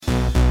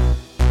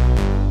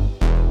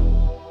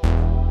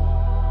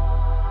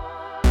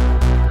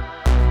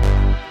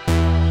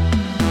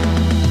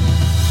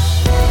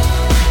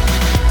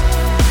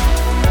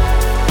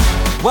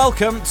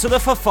Welcome to the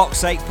For Fox's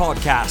Sake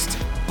podcast,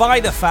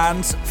 by the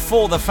fans,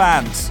 for the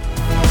fans.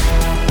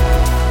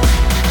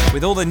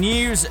 With all the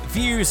news,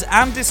 views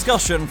and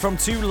discussion from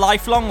two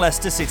lifelong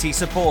Leicester City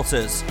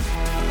supporters.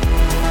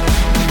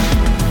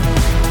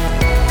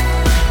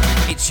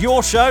 It's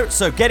your show,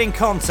 so get in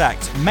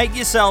contact, make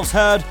yourselves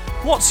heard.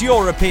 What's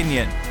your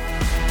opinion?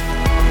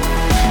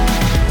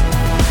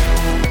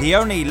 The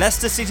only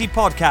Leicester City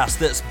podcast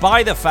that's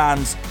by the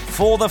fans,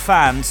 for the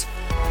fans.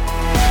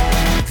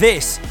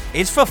 This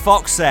is For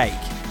Fox's Sake.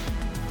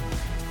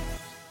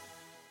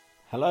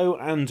 Hello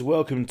and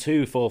welcome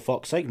to For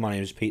Fox's Sake. My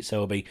name is Pete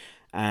Selby,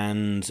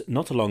 and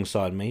not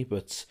alongside me,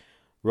 but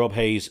Rob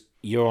Hayes,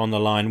 you're on the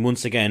line.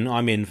 Once again,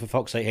 I'm in For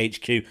Fox's Sake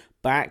HQ,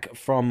 back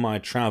from my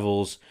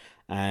travels,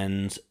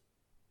 and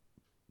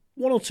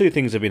one or two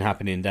things have been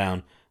happening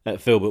down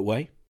at Filbert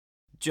Way.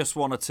 Just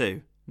one or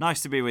two.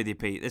 Nice to be with you,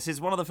 Pete. This is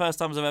one of the first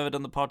times I've ever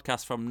done the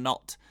podcast from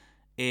not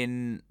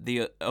in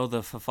the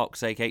other For Fox's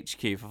Sake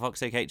HQ. For Fox's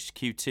Sake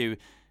HQ 2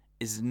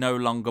 is no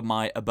longer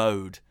my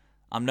abode.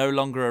 I'm no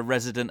longer a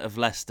resident of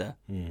Leicester.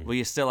 Will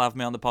you still have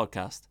me on the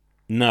podcast?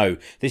 No,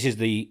 this is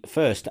the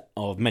first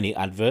of many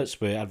adverts.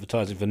 We're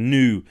advertising for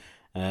new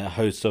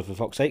hosts of For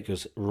Fox's Sake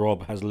because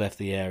Rob has left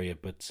the area.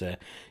 But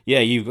yeah,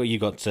 you've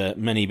got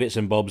many bits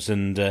and bobs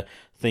and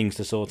things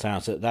to sort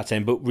out at that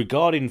end. But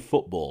regarding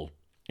football,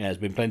 there's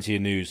been plenty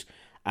of news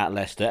at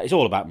Leicester. It's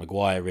all about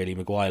Maguire, really.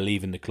 Maguire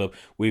leaving the club.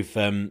 We've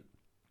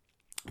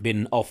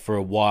been off for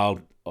a while,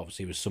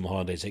 obviously with summer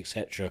holidays,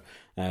 etc.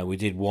 We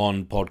did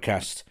one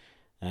podcast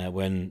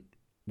when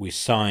we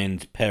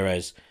signed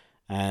Perez,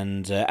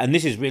 and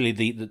this is really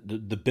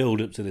the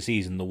build up to the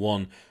season, the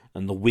one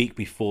and the week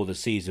before the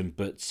season.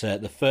 But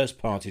the first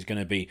part is going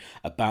to be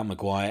about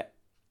Maguire.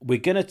 We're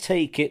going to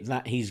take it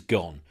that he's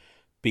gone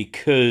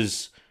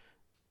because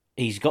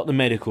he's got the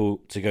medical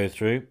to go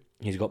through.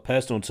 He's got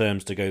personal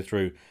terms to go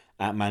through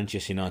at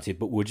Manchester United,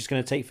 but we're just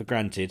going to take for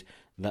granted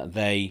that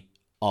they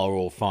are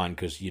all fine,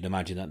 because you'd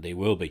imagine that they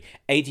will be.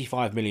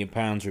 £85 million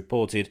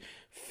reported,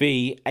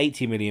 fee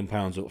 £80 million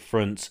up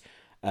front.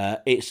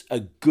 It's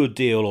a good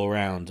deal all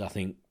round. I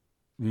think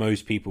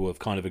most people have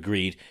kind of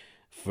agreed.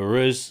 For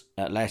us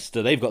at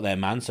Leicester, they've got their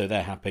man, so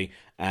they're happy,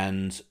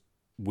 and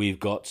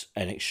we've got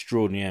an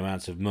extraordinary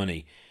amount of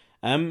money.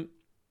 I've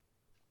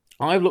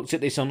looked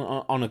at this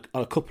on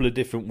a couple of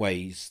different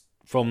ways,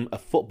 from a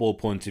football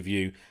point of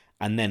view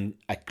and then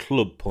a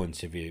club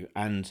point of view.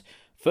 And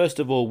first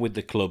of all, with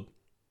the club,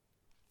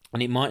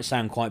 and it might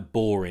sound quite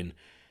boring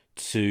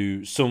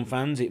to some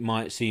fans, it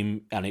might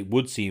seem, and it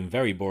would seem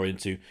very boring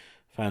to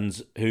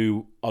fans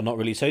who are not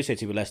really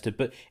associated with Leicester,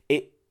 but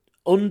it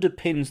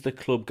underpins the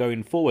club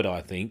going forward,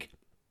 I think.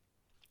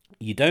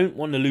 You don't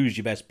want to lose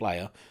your best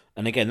player,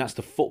 and again, that's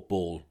the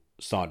football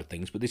side of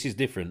things, but this is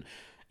different.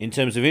 In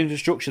terms of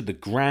infrastructure, the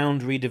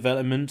ground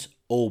redevelopment,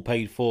 all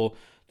paid for.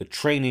 The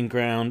training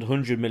ground,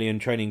 100 million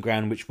training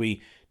ground, which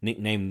we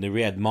nicknamed the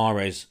Riyad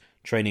Mahrez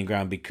training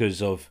ground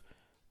because of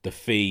the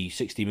fee,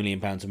 £60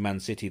 million of Man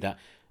City, that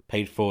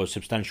paid for a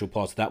substantial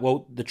part of that.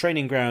 Well, the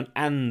training ground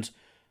and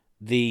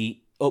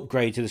the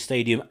upgrade to the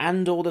stadium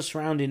and all the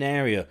surrounding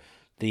area,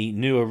 the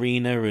new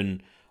arena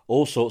and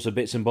all sorts of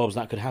bits and bobs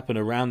that could happen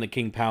around the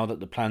King Power,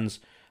 that the plans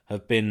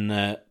have been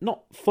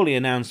not fully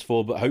announced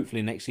for, but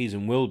hopefully next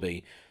season will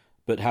be,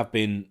 but have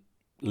been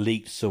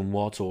leaked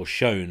somewhat or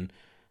shown,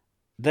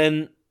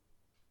 then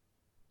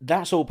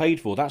that's all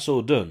paid for, that's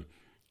all done.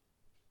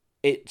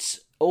 It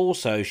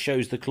also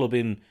shows the club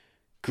in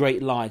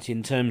great light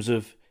in terms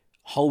of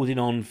holding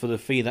on for the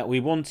fee that we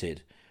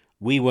wanted.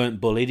 We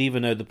weren't bullied,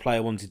 even though the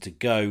player wanted to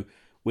go.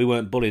 We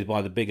weren't bullied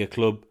by the bigger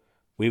club.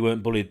 We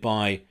weren't bullied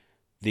by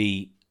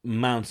the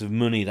amount of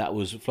money that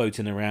was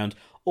floating around,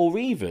 or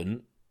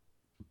even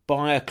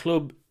by a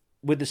club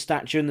with the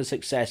stature and the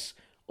success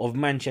of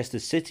Manchester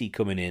City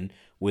coming in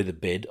with a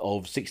bid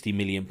of £60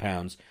 million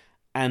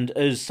and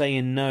us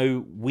saying,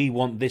 no, we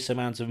want this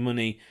amount of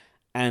money,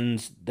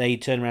 and they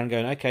turn around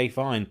going, okay,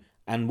 fine,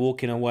 and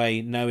walking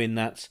away knowing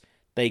that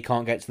they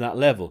can't get to that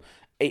level.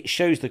 It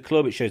shows the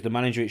club, it shows the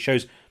manager, it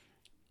shows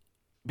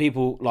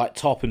people like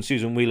Top and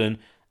Susan Whelan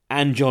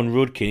and John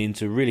Rudkin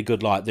into really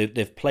good light.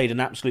 They've played an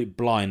absolute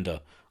blinder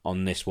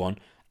on this one.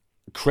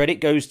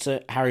 Credit goes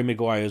to Harry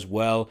Maguire as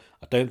well.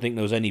 I don't think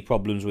there was any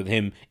problems with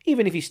him.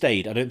 Even if he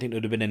stayed, I don't think there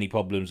would have been any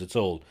problems at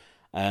all.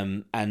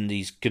 And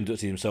he's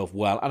conducted himself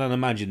well. And I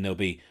imagine there'll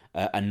be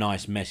a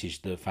nice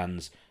message to the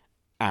fans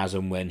as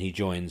and when he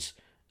joins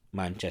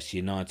Manchester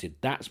United.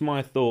 That's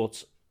my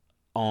thoughts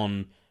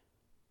on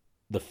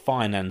the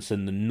finance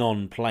and the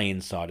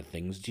non-playing side of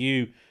things. Do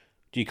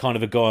you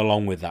kind of go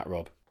along with that,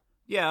 Rob?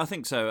 Yeah, I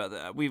think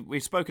so.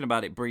 We've spoken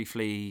about it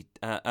briefly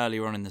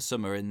earlier on in the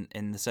summer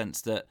in the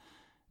sense that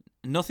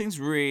nothing's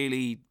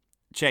really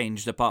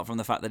changed apart from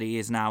the fact that he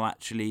is now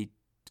actually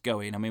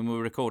going. I mean,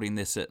 we're recording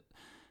this at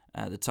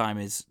the time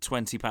is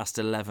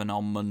 11:20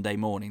 on Monday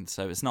morning,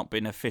 so it's not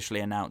been officially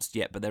announced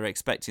yet, but they're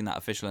expecting that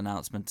official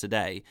announcement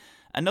today.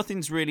 And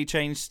nothing's really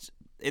changed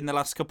in the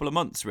last couple of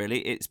months, really.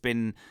 It's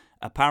been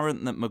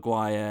apparent that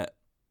Maguire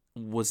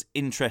was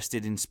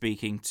interested in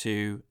speaking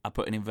to, I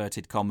put in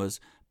inverted commas,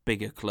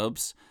 bigger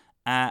clubs.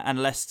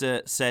 And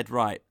Leicester said,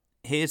 right,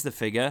 here's the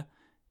figure,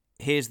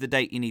 here's the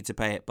date you need to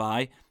pay it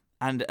by,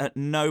 and at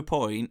no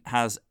point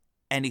has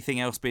anything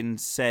else been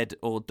said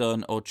or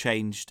done or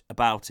changed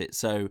about it.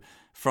 So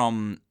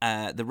from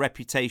the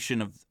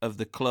reputation of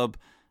the club,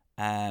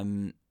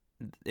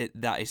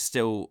 that is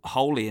still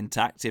wholly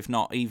intact, if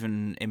not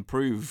even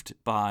improved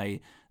by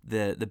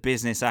the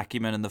business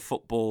acumen and the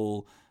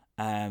football,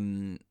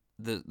 the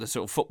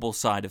sort of football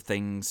side of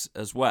things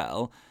as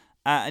well.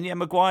 And yeah,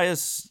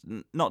 Maguire's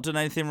not done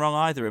anything wrong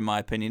either, in my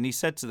opinion. He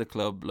said to the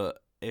club, look,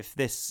 if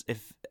this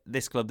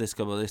club,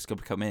 or this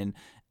club come in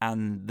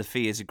and the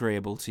fee is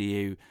agreeable to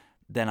you,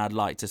 then I'd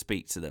like to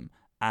speak to them.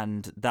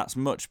 And that's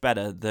much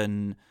better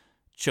than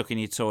chucking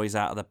your toys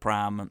out of the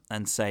pram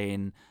and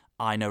saying,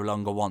 I no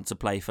longer want to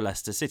play for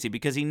Leicester City,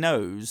 because he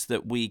knows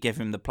that we give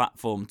him the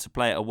platform to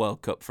play at a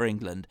World Cup for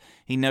England.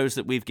 He knows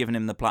that we've given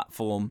him the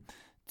platform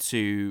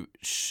to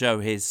show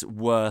his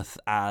worth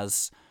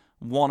as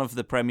one of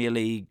the Premier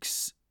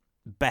League's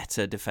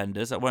better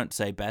defenders. I won't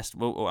say best.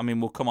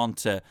 We'll come on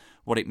to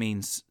what it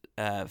means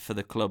for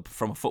the club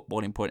from a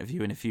footballing point of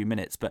view in a few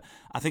minutes. But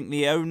I think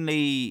the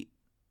only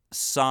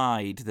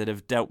side that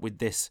have dealt with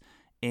this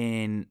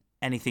in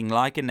anything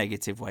like a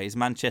negative way is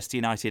Manchester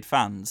United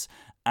fans.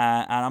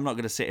 And I'm not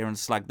going to sit here and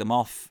slag them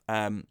off,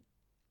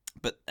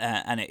 but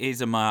it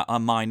is a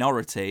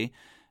minority,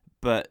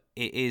 but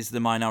it is the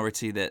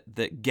minority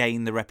that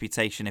gain the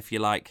reputation, if you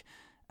like,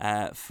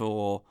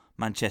 for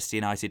Manchester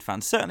United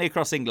fans. Certainly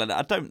across England,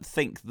 I don't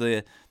think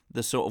the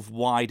sort of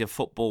wider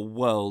football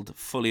world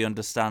fully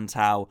understands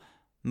how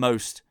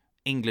most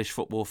English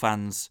football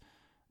fans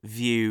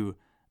view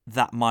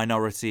that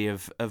minority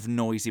of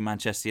noisy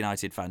Manchester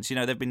United fans. You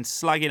know, they've been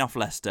slagging off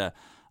Leicester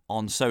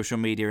on social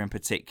media in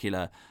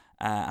particular.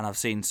 And I've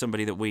seen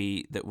somebody that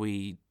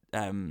we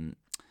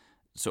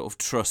sort of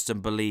trust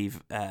and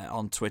believe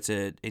on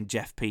Twitter, in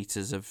Jeff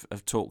Peters of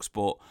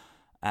TalkSport,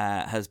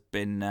 has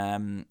been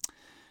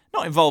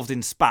not involved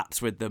in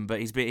spats with them, but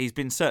he's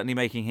been certainly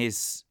making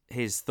his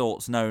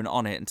thoughts known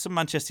on it. And some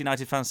Manchester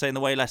United fans saying the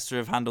way Leicester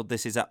have handled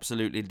this is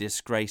absolutely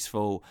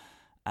disgraceful.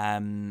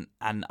 And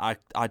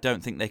I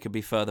don't think they could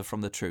be further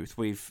from the truth.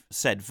 We've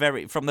said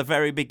from the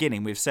very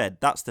beginning, we've said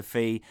that's the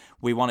fee.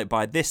 We want it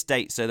by this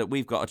date so that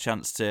we've got a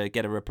chance to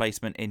get a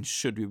replacement in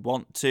should we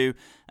want to.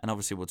 And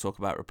obviously we'll talk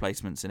about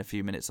replacements in a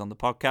few minutes on the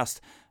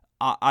podcast.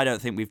 I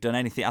don't think we've done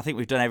anything. I think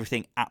we've done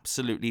everything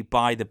absolutely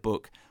by the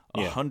book,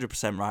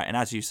 100% right. And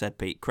as you said,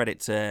 Pete, credit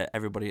to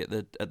everybody at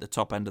the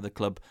top end of the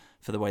club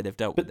for the way they've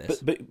dealt with this.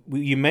 But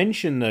you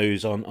mentioned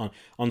those on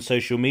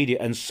social media,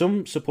 and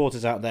some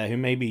supporters out there who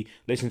maybe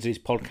listen to this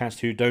podcast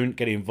who don't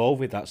get involved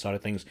with that side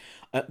of things.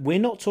 We're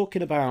not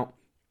talking about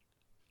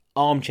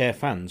armchair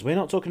fans. We're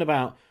not talking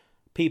about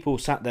people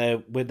sat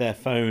there with their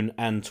phone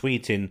and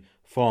tweeting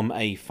from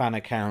a fan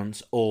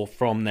account or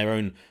from their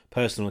own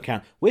personal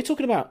account. We're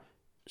talking about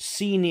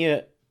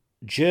senior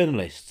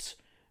journalists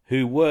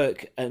who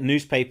work at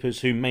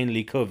newspapers who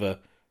mainly cover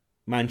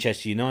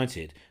Manchester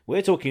United.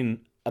 We're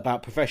talking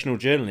about professional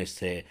journalists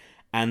here,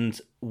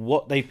 and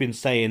what they've been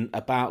saying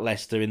about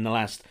Leicester in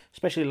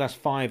especially the last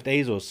 5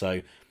 days or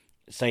so,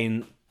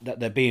 saying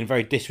that they're being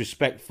very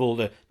disrespectful,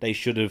 that they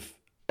should have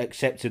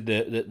accepted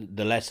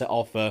the lesser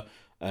offer.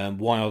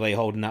 Why are they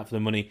holding out for the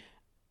money?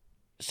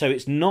 So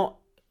it's not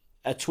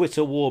a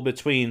Twitter war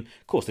between,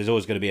 of course, there's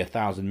always going to be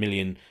 1,000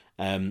 million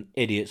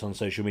idiots on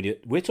social media.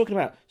 We're talking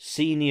about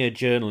senior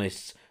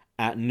journalists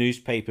at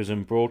newspapers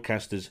and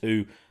broadcasters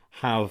who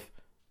have,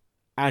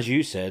 as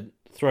you said,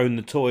 thrown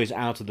the toys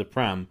out of the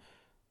pram,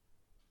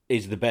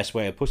 is the best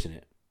way of putting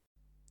it.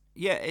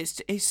 Yeah,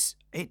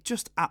 it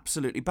just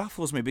absolutely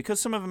baffles me, because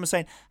some of them are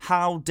saying,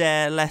 how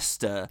dare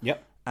Leicester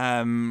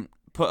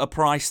put a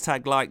price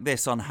tag like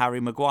this on Harry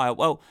Maguire?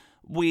 Well,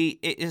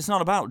 it's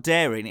not about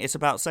daring, it's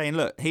about saying,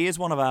 look, he is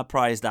one of our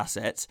prized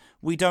assets.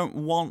 We don't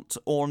want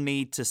or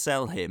need to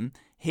sell him.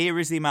 Here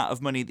is the amount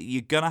of money that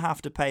you're going to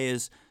have to pay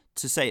us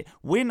to say it.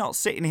 We're not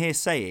sitting here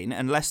saying,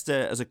 and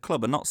Leicester as a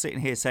club are not sitting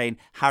here saying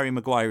Harry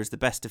Maguire is the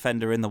best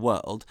defender in the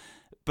world,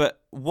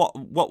 but what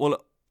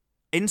will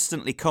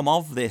instantly come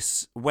of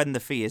this when the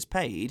fee is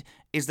paid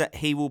is that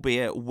he will be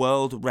a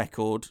world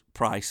record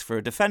price for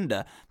a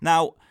defender.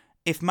 Now,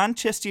 if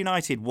Manchester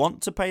United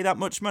want to pay that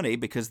much money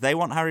because they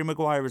want Harry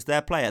Maguire as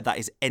their player, that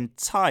is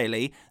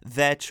entirely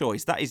their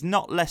choice. That is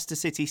not Leicester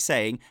City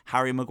saying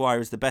Harry Maguire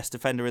is the best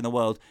defender in the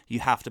world, you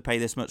have to pay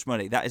this much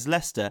money. That is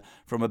Leicester,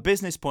 from a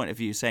business point of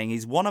view, saying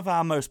he's one of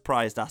our most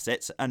prized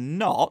assets, and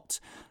not,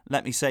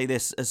 let me say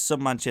this as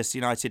some Manchester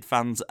United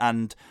fans,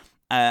 and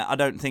I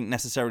don't think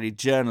necessarily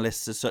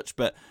journalists as such,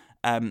 but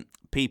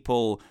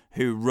people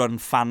who run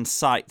fan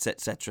sites,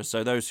 etc.,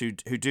 so those who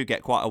do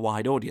get quite a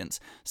wide audience,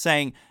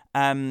 saying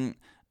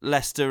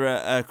Leicester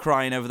are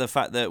crying over the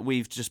fact that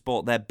we've just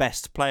bought their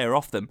best player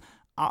off them.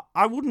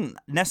 I wouldn't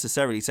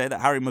necessarily say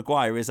that Harry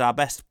Maguire is our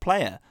best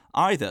player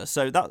either.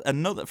 So that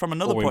from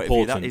another point of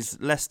view, that is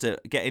Leicester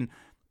getting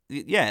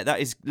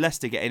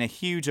a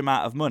huge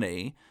amount of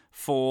money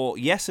for,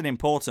 yes, an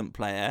important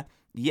player,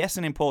 yes,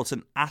 an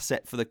important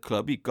asset for the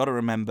club. You've got to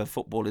remember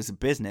football is a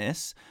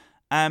business.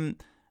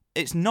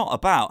 it's not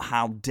about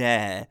how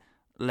dare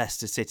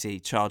Leicester City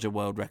charge a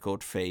world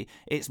record fee.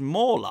 It's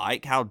more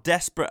like how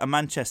desperate are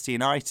Manchester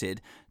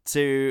United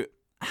to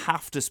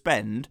have to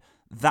spend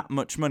that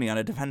much money on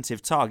a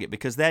defensive target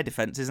because their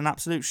defence is an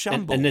absolute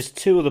shambles. And there's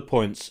two other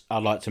points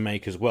I'd like to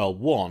make as well.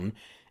 One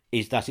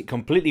is that it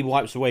completely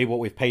wipes away what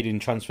we've paid in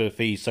transfer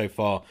fees so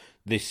far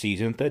this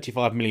season.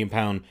 £35 million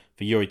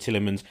for Yuri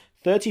Tillemans,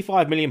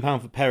 £35 million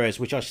for Perez,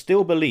 which I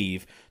still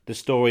believe the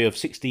story of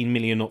 16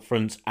 million up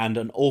front and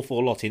an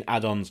awful lot in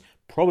add-ons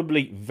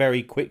probably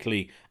very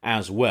quickly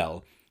as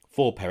well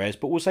for Perez.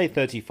 But we'll say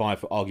 35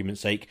 for argument's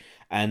sake.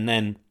 And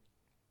then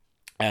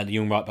the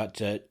young right back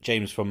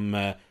James from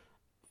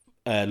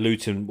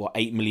Luton,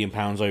 £8 million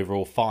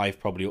overall, 5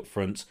 probably up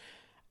front.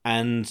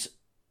 And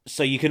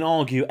so you can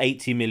argue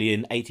 80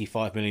 million,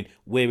 85 million,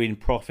 we're in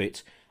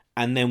profit.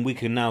 And then we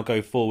can now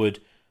go forward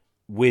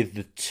with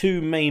the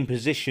two main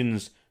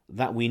positions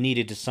that we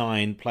needed to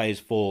sign players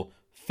for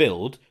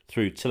filled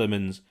through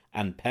Tillemans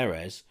and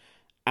Perez,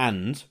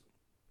 and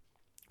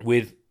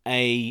with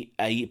a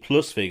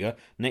plus figure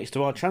next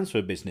to our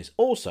transfer business.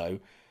 Also,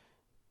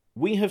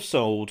 we have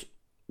sold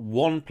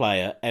one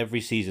player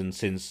every season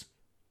since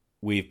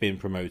we've been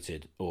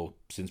promoted or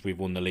since we've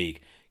won the league.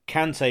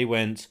 Kante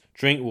went,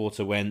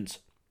 Drinkwater went,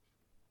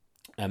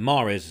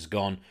 Mahrez has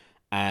gone,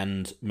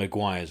 and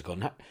Maguire's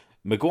gone.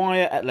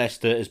 Maguire at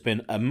Leicester has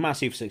been a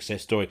massive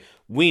success story.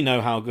 We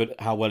know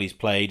how well he's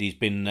played. He's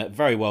been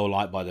very well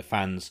liked by the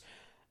fans.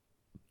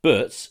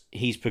 But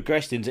he's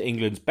progressed into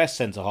England's best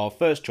centre-half,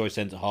 first choice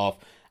centre-half,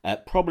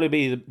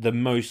 probably the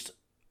most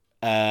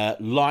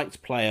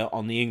liked player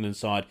on the England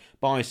side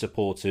by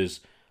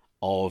supporters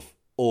of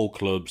all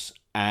clubs.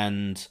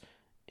 And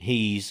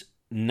he's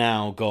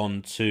now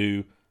gone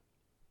to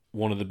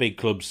one of the big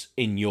clubs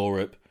in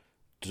Europe.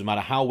 Doesn't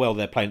matter how well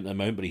they're playing at the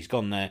moment, but he's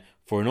gone there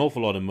for an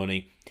awful lot of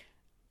money.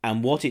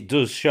 And what it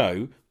does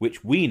show,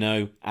 which we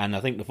know, and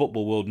I think the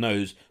football world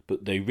knows,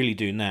 but they really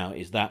do now,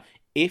 is that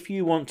if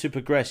you want to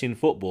progress in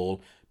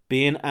football,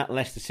 being at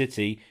Leicester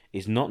City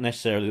is not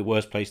necessarily the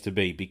worst place to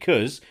be.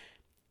 Because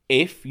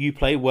if you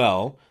play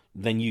well,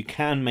 then you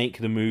can make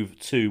the move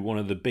to one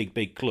of the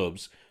big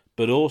clubs,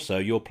 but also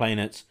you're playing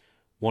at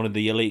one of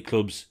the elite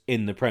clubs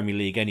in the Premier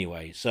League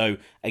anyway. So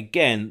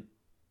again,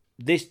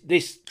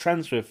 this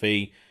transfer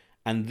fee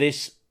and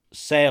this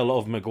sale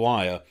of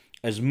Maguire,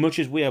 as much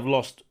as we have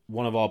lost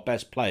one of our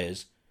best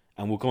players,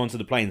 and we'll go on to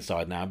the playing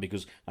side now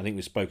because I think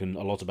we've spoken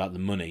a lot about the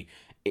money,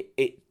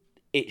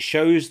 it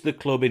shows the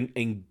club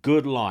in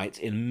good light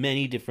in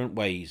many different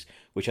ways,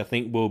 which I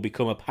think will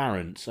become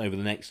apparent over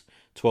the next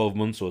 12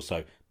 months or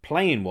so.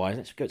 Playing-wise,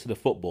 let's go to the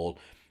football.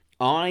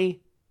 I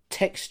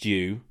text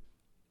you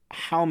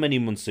how many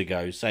months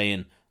ago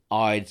saying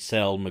I'd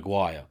sell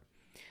Maguire.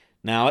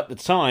 Now, at the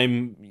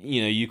time,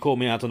 you called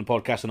me out on the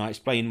podcast and I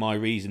explained my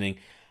reasoning,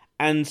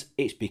 and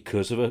it's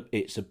because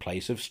it's a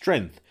place of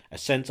strength. A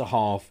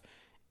centre-half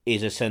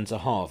is a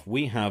centre-half.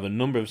 We have a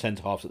number of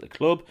centre-halves at the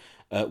club.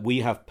 We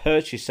have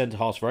purchased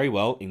centre-halves very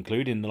well,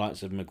 including the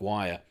likes of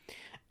Maguire.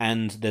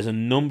 And there's a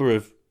number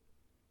of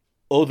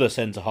other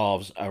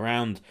centre-halves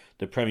around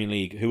the Premier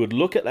League who would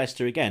look at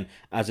Leicester again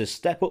as a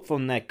step up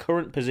from their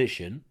current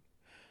position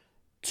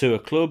to a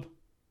club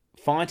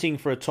fighting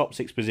for a top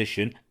 6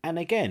 position. And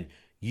again,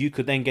 you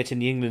could then get in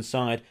the England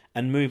side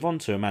and move on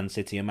to a Man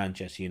City and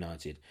Manchester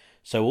United.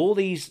 So all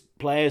these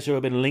players who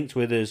have been linked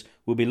with us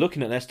will be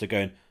looking at Leicester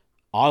going,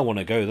 I want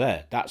to go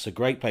there. That's a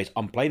great place.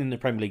 I'm playing in the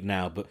Premier League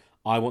now, but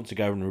I want to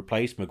go and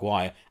replace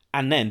Maguire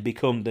and then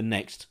become the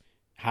next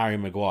Harry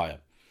Maguire.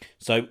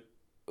 So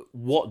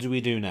what do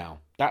we do now?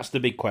 That's the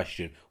big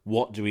question.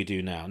 What do we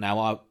do now?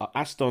 Now, I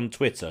asked on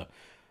Twitter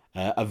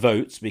a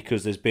vote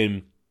because there's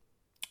been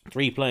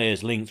 3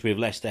 players linked with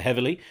Leicester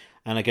heavily,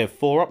 and I gave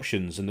 4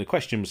 options, and the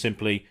question was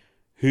simply,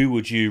 who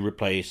would you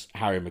replace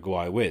Harry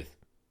Maguire with?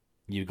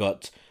 You've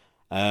got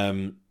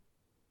Tarkowski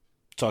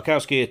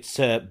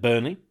at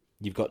Burnley,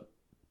 you've got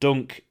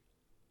Dunk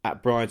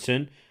at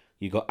Brighton,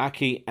 you've got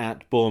Aki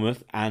at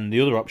Bournemouth, and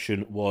the other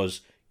option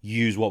was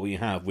use what we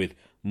have with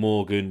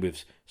Morgan,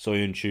 with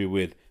Soyuncu,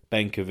 with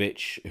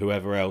Benkovic,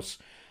 whoever else.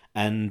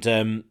 And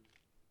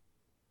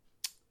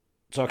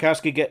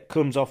Tarkowski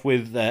comes off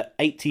with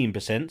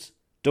 18%,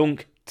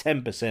 Dunk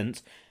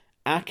 10%,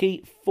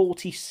 Aki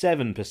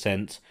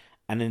 47%,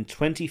 and then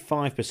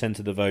 25%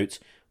 of the vote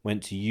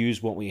went to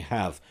use what we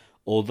have.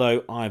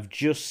 Although I've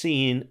just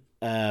seen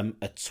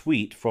a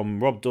tweet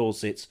from Rob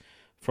Dorset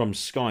from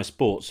Sky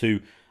Sports, who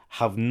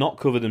have not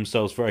covered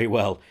themselves very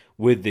well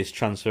with this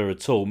transfer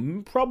at all.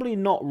 Probably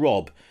not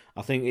Rob.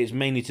 I think it's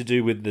mainly to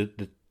do with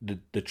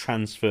the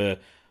transfer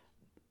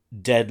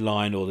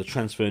deadline or the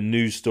transfer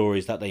news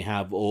stories that they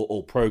have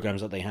or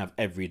programs that they have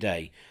every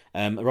day.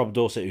 Rob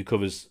Dorset, who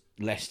covers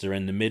Leicester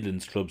and the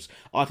Midlands clubs,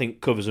 I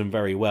think covers them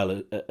very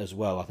well as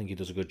well. I think he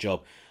does a good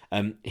job.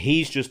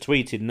 He's just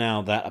tweeted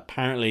now that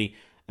apparently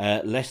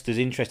Leicester's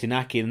interest in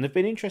Aki, and they've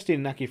been interested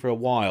in Aki for a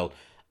while,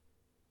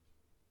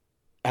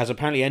 has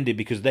apparently ended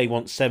because they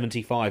want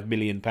 £75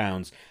 million.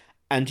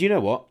 And you know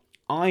what?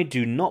 I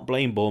do not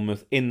blame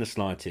Bournemouth in the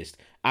slightest.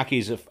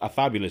 Aki's a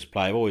fabulous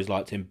player. I've always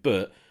liked him.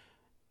 But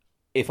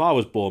if I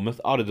was Bournemouth,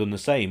 I'd have done the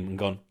same and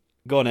gone,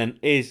 go on then,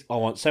 I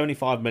want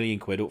 75 million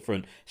quid up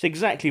front. It's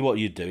exactly what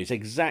you'd do. It's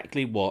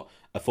exactly what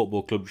a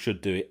football club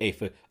should do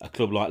if a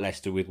club like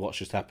Leicester, with what's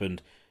just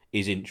happened,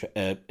 is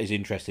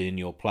interested in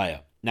your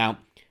player. Now,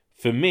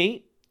 for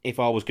me, if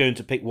I was going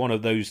to pick one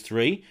of those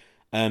three,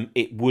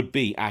 it would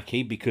be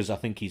Ake, because I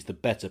think he's the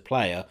better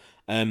player.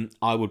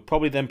 I would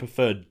probably then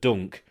prefer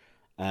Dunk.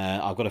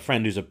 I've got a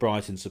friend who's a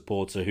Brighton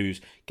supporter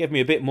who's given me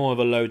a bit more of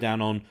a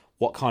lowdown on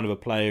what kind of a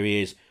player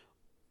he is,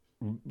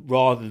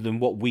 rather than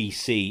what we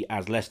see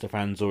as Leicester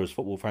fans or as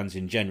football fans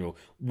in general.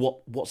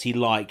 What's he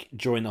like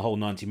during the whole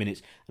 90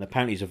 minutes? And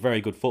apparently he's a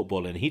very good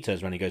footballer. And he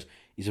turns around and he goes,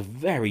 he's a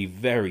very,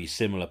 very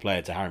similar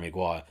player to Harry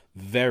Maguire.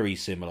 Very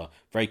similar.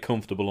 Very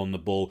comfortable on the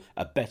ball.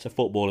 A better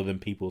footballer than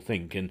people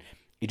think. And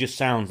he just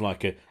sounds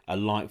like a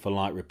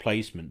like-for-like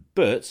replacement.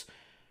 But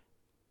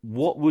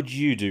what would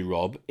you do,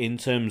 Rob, in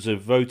terms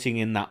of voting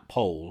in that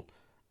poll,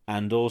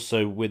 and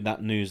also with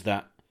that news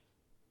that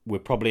we're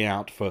probably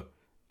out for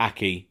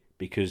Ake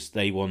because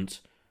they want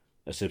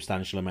a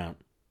substantial amount?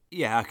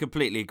 Yeah, I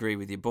completely agree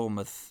with you.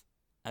 Bournemouth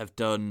have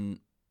done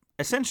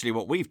essentially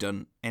what we've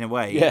done, in a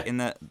way, in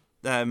that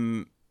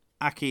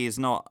Ake is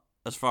not,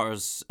 as far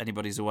as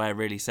anybody's aware,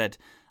 really said,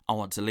 I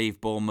want to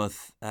leave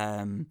Bournemouth.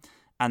 And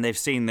they've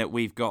seen that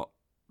we've got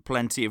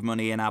plenty of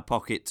money in our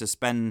pocket to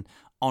spend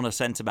on a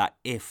centre-back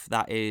if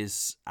that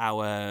is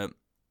our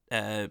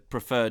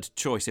preferred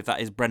choice, if that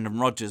is Brendan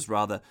Rodgers'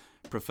 rather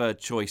preferred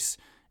choice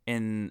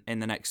in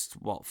the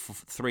next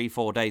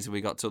 3-4 days that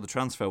we got till the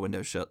transfer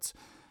window shuts.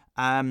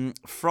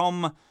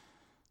 From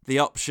the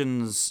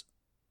options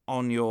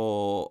on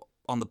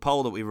the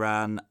poll that we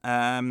ran,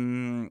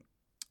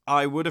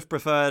 I would have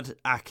preferred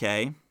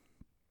Ake.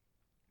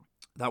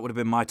 That would have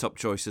been my top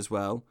choice as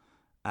well.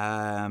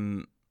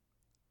 The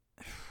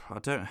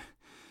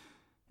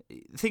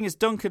thing is,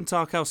 Duncan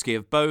Tarkowski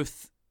have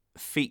both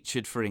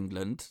featured for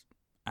England,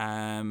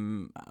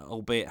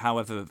 albeit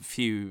however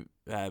few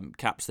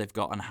caps they've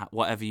got, and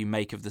whatever you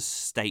make of the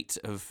state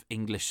of the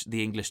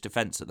English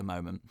defence at the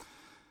moment.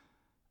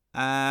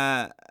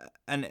 And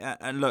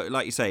look,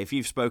 like you say, if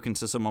you've spoken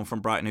to someone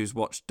from Brighton who's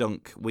watched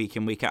Dunk week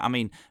in, week out, I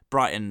mean,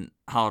 Brighton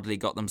hardly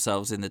got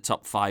themselves in the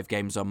top 5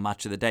 games on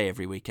Match of the Day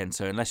every weekend,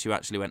 so unless you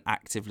actually went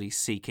actively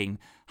seeking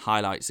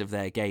highlights of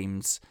their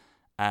games,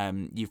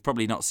 you've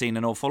probably not seen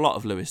an awful lot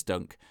of Lewis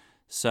Dunk.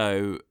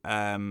 So,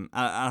 and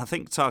I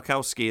think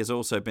Tarkowski has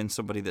also been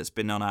somebody that's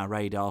been on our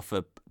radar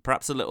for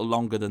perhaps a little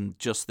longer than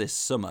just this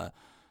summer,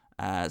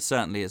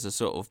 certainly as a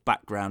sort of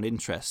background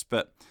interest.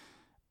 But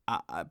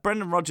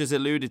Brendan Rodgers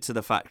alluded to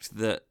the fact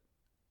that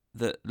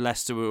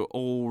Leicester were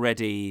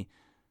already,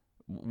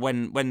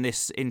 when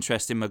this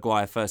interest in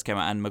Maguire first came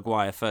out, and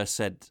Maguire first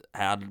said,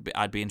 hey,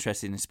 I'd be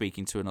interested in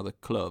speaking to another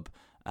club,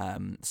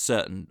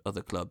 certain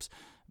other clubs,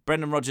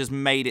 Brendan Rodgers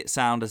made it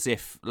sound as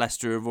if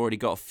Leicester have already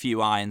got a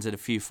few irons and a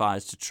few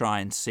fires to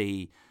try and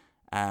see,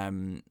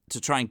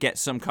 to try and get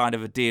some kind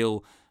of a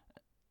deal,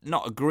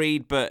 not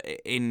agreed, but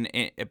in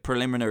a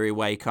preliminary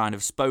way kind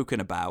of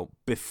spoken about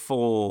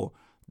before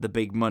the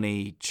big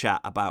money chat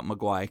about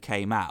Maguire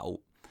came out,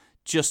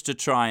 just to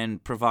try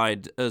and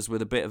provide us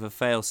with a bit of a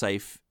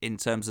failsafe in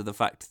terms of the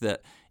fact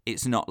that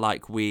it's not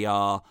like we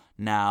are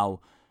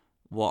now,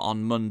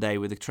 on Monday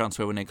with the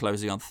transfer window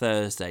closing on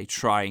Thursday,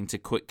 trying to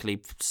quickly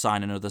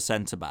sign another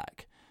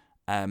centre-back.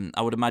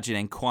 I would imagine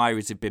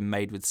inquiries have been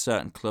made with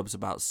certain clubs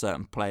about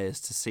certain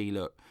players to see,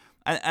 look,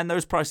 and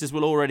those prices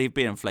will already have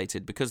been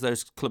inflated because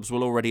those clubs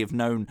will already have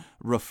known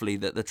roughly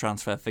that the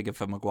transfer figure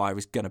for Maguire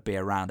is going to be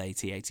around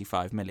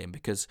 80-85 million,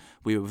 because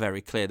we were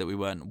very clear that we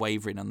weren't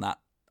wavering on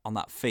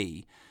that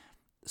fee.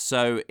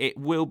 So it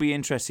will be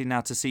interesting now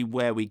to see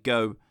where we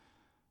go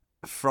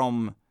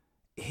from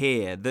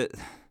here.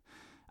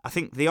 I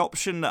think the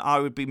option that I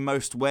would be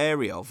most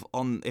wary of,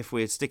 if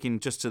we're sticking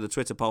just to the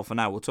Twitter poll for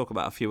now, we'll talk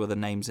about a few other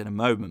names in a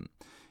moment,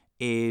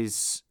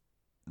 is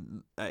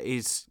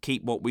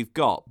keep what we've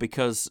got.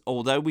 Because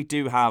although we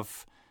do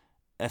have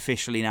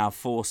officially now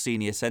 4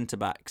 senior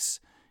centre-backs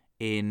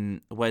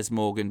in Wes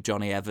Morgan,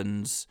 Johnny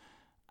Evans,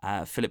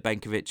 Filip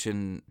Benkovic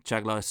and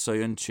Çağlar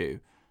Söyüncü,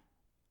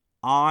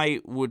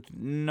 I would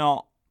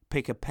not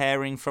pick a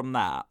pairing from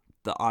that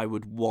I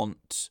would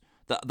want,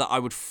 that I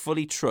would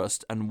fully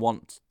trust and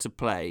want to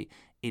play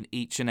in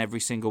each and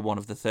every single one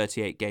of the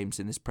 38 games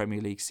in this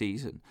Premier League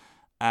season.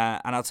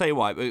 And I'll tell you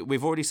why.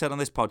 We've already said on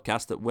this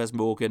podcast that Wes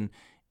Morgan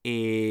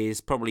is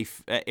probably,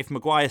 if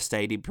Maguire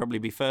stayed, he'd probably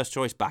be first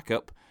choice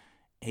backup.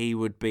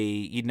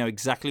 You'd know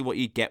exactly what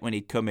you'd get when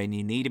he'd come in.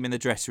 You need him in the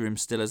dressing room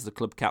still as the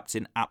club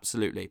captain,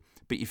 absolutely.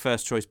 But your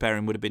first choice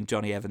pairing would have been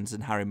Johnny Evans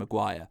and Harry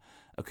Maguire.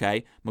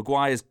 Okay,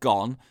 Maguire's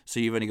gone,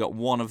 so you've only got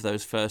one of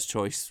those first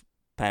choice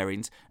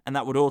pairings, and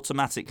that would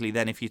automatically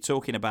then, if you're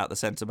talking about the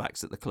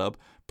centre-backs at the club,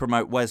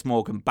 promote Wes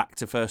Morgan back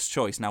to first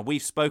choice. Now,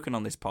 we've spoken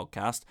on this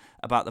podcast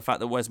about the fact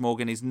that Wes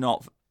Morgan is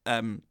not,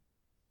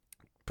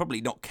 probably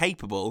not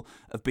capable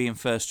of being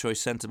first choice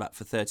centre-back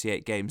for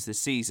 38 games this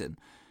season.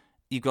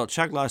 You've got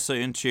Çağlar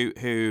Söyüncü,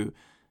 who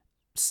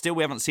still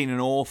we haven't seen an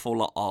awful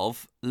lot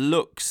of,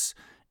 looks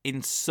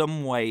in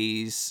some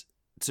ways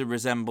to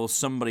resemble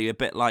somebody a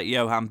bit like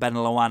Johan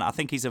Beneloan. I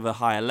think he's of a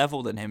higher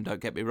level than him,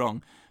 don't get me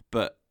wrong,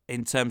 but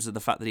in terms of the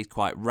fact that he's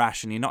quite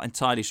rash and you're not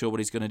entirely sure what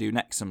he's going to do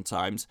next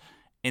sometimes,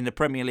 in the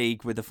Premier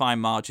League with the fine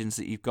margins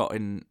that you've got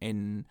in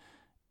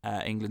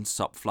England's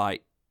top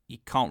flight, you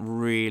can't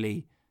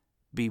really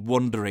be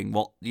wondering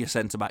what your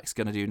centre-back's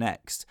going to do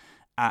next.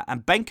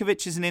 And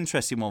Benkovic is an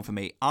interesting one for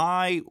me.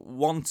 I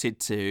wanted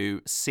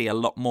to see a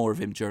lot more of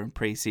him during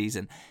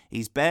pre-season.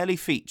 He's barely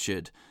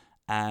featured.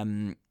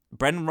 Brendan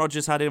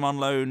Rodgers had him on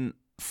loan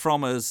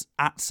from us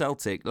at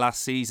Celtic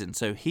last season,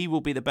 so he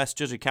will be the best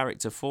judge of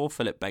character for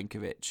Filip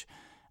Benkovic.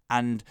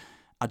 And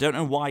I don't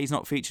know why he's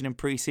not featured in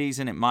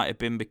pre-season. It might have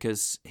been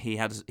because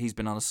he's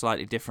been on a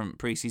slightly different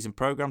pre-season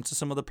programme to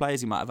some other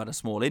players. He might have had a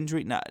small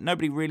injury. No,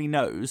 nobody really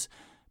knows.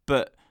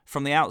 But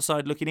from the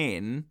outside looking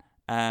in,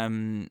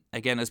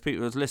 again, as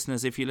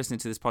listeners, if you're listening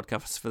to this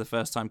podcast for the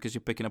first time because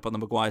you're picking up on the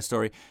Maguire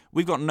story,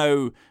 we've got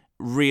no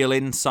real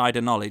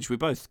insider knowledge. We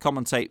both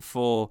commentate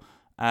for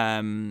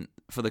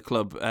the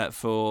club,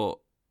 for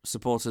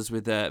supporters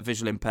with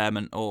visual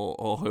impairment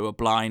or who are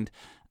blind,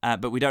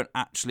 but we don't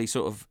actually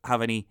sort of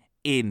have any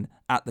in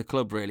at the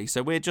club, really.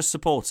 So we're just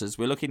supporters.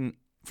 We're looking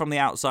from the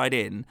outside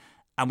in,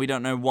 and we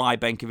don't know why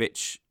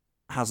Benkovic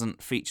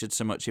hasn't featured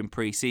so much in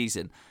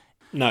pre-season.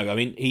 No, I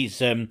mean, he was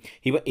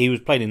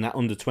playing in that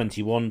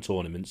under-21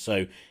 tournament,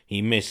 so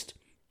he missed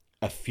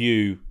a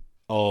few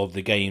of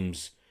the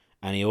games,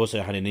 and he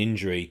also had an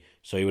injury,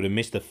 so he would have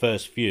missed the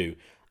first few,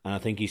 and I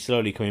think he's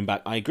slowly coming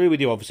back. I agree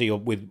with you, obviously,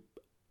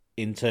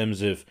 in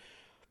terms of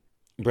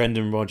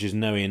Brendan Rodgers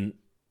knowing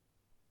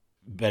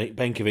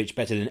Benkovic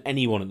better than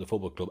anyone at the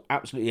football club,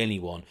 absolutely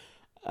anyone,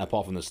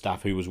 apart from the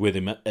staff who was with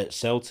him at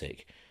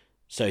Celtic.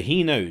 So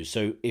he knows.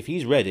 So if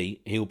he's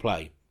ready, he'll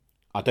play.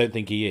 I don't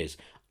think he is.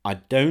 I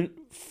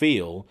don't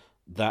feel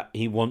that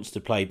he wants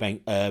to play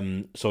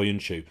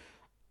Soyuncu.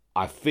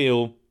 I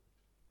feel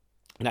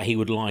that he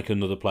would like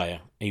another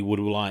player. He would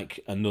like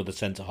another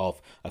centre-half,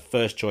 a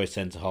first-choice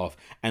centre-half,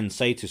 and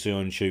say to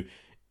Soyuncu,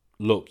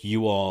 look,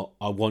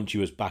 I want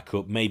you as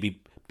backup.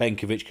 Maybe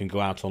Benkovic can go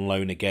out on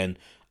loan again.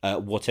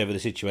 Whatever the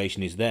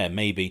situation is there,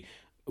 maybe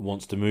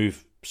wants to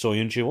move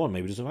Soyuncu on,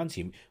 maybe doesn't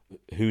fancy him.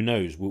 Who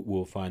knows?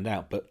 We'll find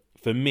out. But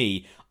for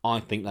me,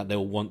 I think that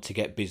they'll want to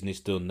get business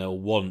done. They'll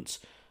want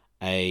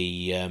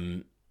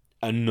another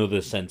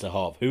centre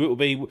half. Who it will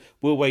be,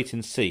 we'll wait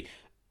and see.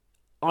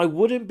 I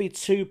wouldn't be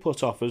too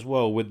put off as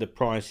well with the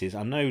prices.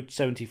 I know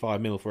 75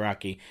 mil for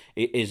Aki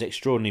is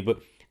extraordinary,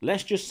 but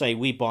let's just say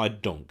we buy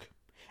Dunk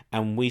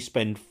and we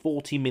spend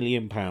 £40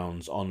 million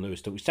on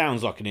Lewis Dunk, which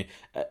sounds like an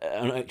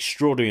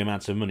extraordinary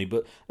amount of money,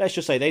 but let's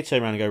just say they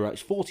turn around and go, right,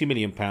 it's £40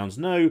 million,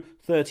 no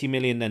 30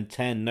 million, then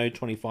 10, no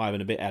 25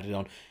 and a bit added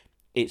on.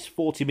 It's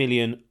 40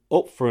 million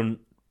upfront,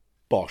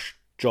 bosh,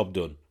 job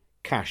done,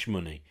 cash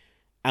money.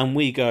 And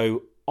we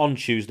go on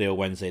Tuesday or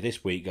Wednesday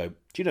this week, do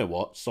you know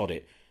what, sod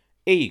it.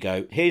 Here you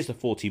go, here's the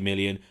 40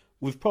 million.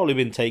 We've probably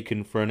been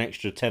taken for an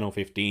extra 10 or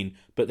 15,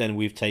 but then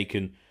we've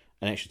taken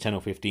an extra 10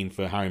 or 15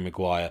 for Harry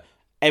Maguire.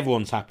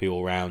 Everyone's happy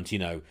all round,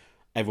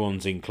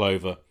 everyone's in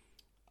clover.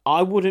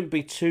 I wouldn't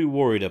be too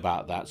worried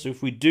about that. So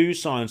if we do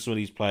sign some of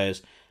these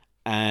players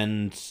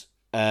and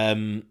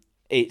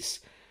it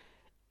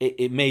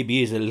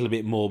maybe is a little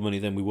bit more money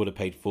than we would have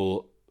paid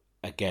for,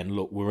 again,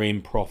 look, we're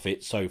in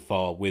profit so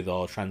far with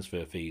our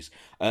transfer fees.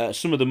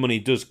 Some of the money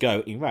does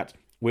go, in fact,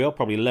 we are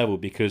probably level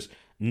because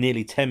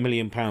nearly £10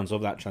 million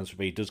of that transfer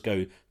fee does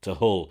go to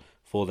Hull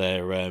for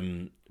their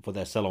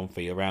sell-on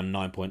fee, around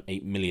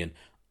 9.8 million,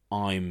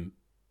 I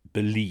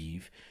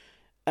believe.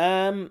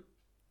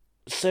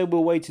 So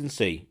we'll wait and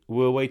see.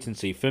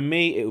 For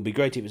me, it would be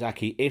great if it's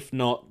Aki, if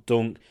not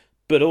Dunk,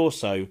 but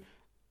also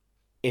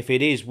if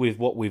it is with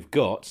what we've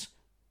got,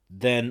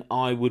 then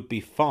I would be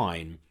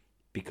fine,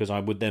 because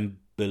I would then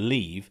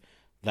believe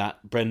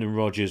that Brendan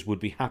Rodgers would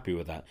be happy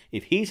with that.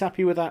 If he's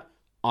happy with that,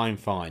 I'm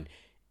fine.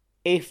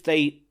 If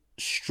they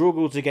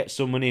struggle to get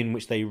someone in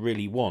which they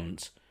really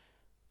want,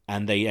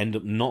 and they end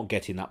up not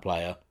getting that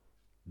player,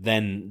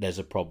 then there's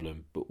a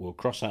problem. But we'll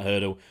cross that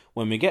hurdle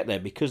when we get there,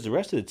 because the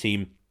rest of the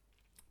team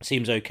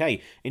seems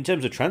okay. In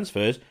terms of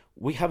transfers,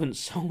 we haven't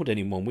sold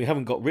anyone. We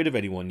haven't got rid of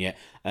anyone yet.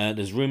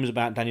 There's rumours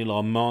about Daniel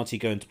Armati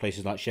going to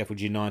places like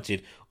Sheffield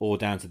United or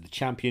down to the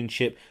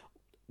Championship.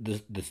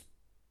 The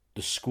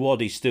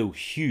squad is still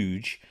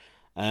huge.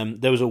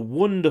 There was a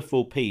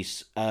wonderful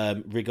piece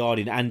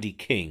regarding Andy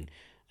King.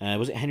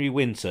 Was it Henry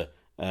Winter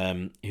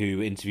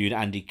who interviewed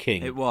Andy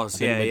King? It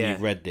was, I don't know whether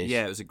you've read this.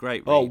 Yeah, it was a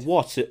great read. Oh,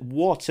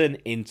 what an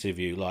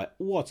interview.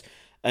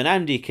 And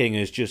Andy King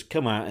has just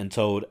come out and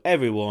told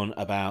everyone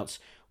about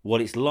what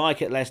it's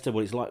like at Leicester,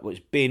 what it's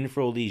been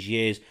for all these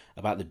years,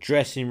 about the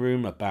dressing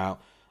room,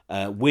 about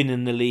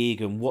winning the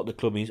league and what the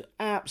club means.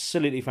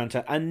 Absolutely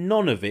fantastic. And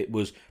none of it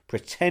was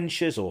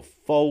pretentious or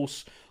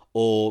false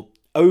or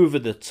over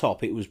the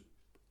top. It was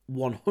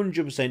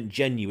 100%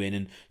 genuine,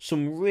 and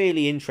some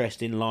really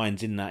interesting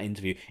lines in that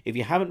interview. If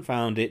you haven't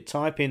found it,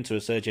 type into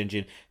a search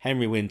engine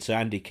Henry Winter,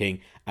 Andy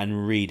King,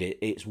 and read it.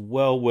 It's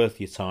well worth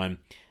your time.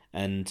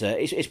 And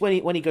it's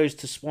when he goes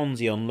to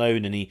Swansea on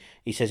loan, and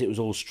he says it was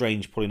all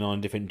strange putting on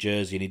a different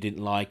jersey and he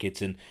didn't like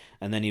it, and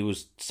then he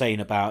was saying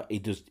about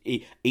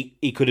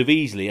he could have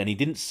easily, and he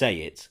didn't say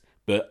it,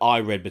 but I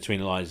read between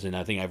the lines, and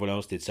I think everyone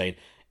else did, saying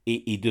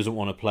he doesn't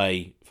want to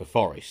play for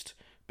Forest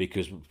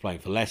because playing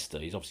for Leicester.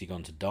 He's obviously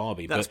gone to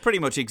Derby. That's pretty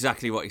much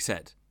exactly what he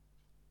said.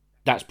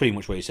 That's pretty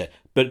much what he said.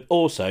 But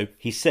also,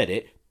 he said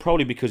it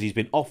probably because he's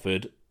been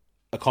offered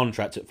a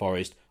contract at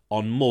Forest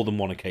on more than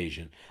one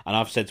occasion. And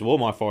I've said to all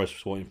my Forest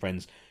supporting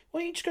friends,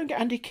 why don't you just go and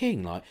get Andy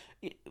King? Like,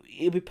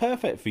 it'll be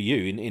perfect for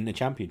you in the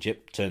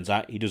Championship. Turns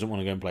out he doesn't want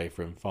to go and play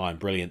for him. Fine,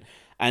 brilliant.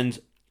 And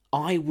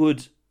I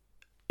would,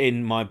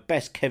 in my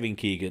best Kevin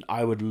Keegan,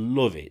 I would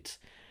love it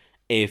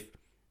if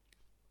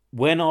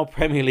when our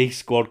Premier League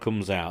squad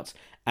comes out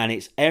and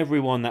it's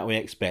everyone that we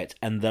expect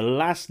and the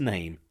last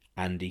name,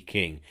 Andy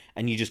King,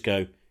 and you just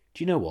go, do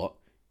you know what?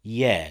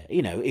 Yeah,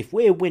 if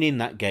we're winning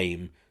that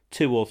game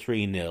 2 or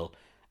 3-0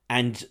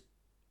 and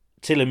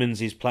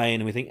Tielemans is playing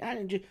and we think,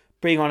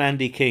 bring on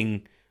Andy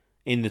King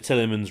in the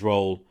Tielemans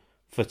role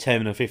for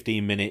 10 or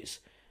 15 minutes,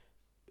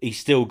 he's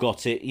still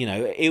got it.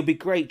 It'll be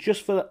great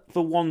just for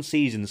one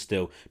season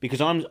still,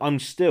 because I'm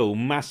still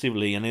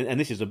massively, and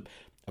this is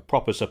a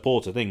proper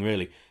supporter thing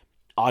really,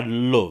 I'd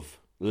love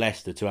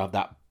Leicester to have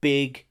that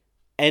big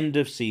end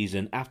of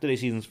season, after the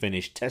season's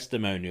finished,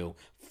 testimonial,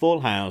 full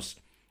house,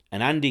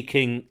 an Andy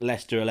King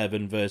Leicester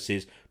 11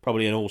 versus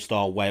probably an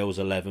all-star Wales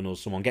 11 or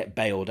someone, get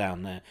Bale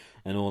down there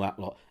and all that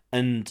lot.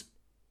 And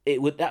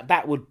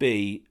that would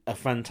be a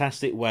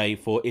fantastic way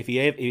for, if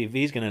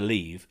he's going to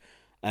leave,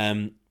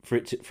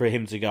 for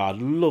him to go.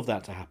 I'd love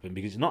that to happen,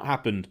 because it's not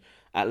happened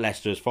at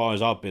Leicester as far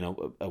as I've been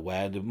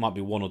aware. There might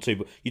be one or two,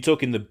 but you're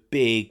talking the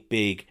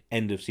big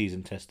end of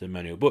season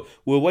testimonial. But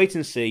we'll wait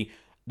and see.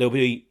 There'll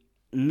be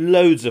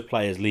loads of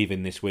players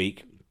leaving this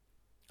week,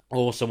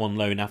 or someone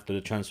loan after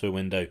the transfer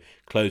window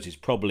closes.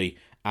 Probably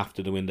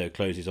after the window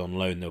closes on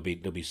loan, there'll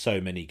be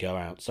so many go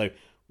out. So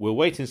we'll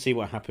wait and see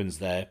what happens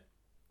there.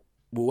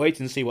 We'll wait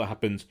and see what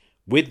happens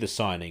with the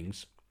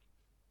signings.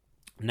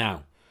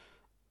 Now,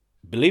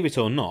 believe it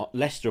or not,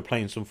 Leicester are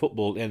playing some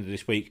football at the end of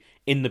this week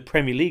in the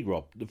Premier League,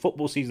 Rob. The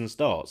football season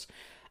starts.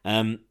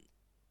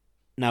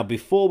 Now,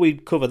 before we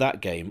cover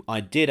that game,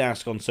 I did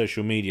ask on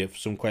social media for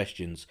some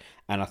questions,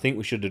 and I think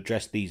we should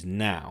address these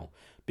now,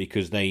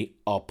 because they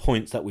are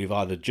points that we've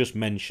either just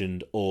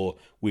mentioned or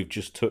we've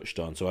just touched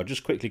on. So I'll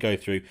just quickly go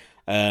through.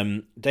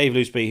 Dave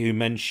Looseby, who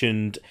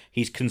mentioned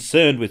he's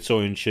concerned with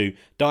Soyuncu,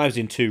 dives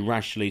in too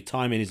rashly,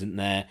 timing isn't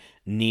there,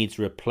 needs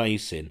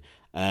replacing.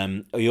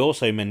 He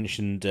also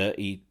mentioned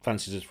he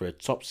fancies us for a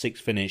top 6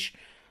 finish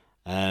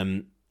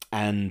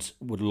and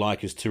would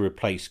like us to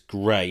replace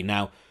Gray.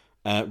 Now,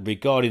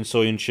 regarding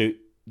Soyuncu,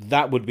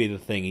 that would be the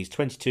thing. He's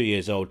 22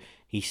 years old.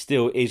 He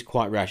still is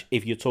quite rash.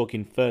 If you're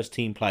talking first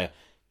team player,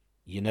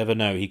 you never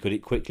know. He could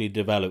quickly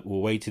develop.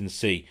 We'll wait and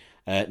see.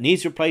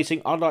 Needs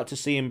replacing. I'd like to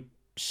see him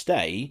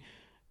stay.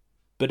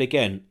 But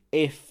again,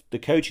 if the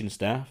coaching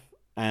staff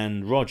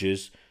and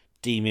Rodgers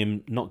deem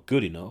him not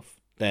good enough,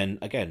 then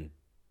again,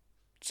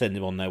 send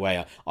them on their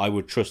way. I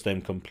would trust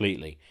them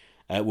completely.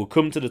 We'll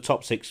come to the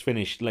top 6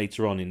 finish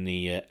later on in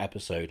the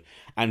episode.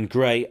 And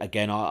Gray,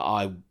 again,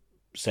 I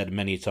said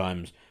many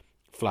times,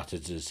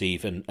 flattered to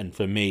deceive. And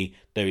for me,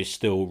 there is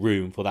still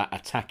room for that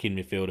attacking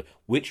midfielder,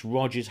 which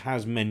Rodgers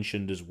has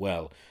mentioned as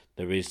well.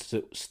 There is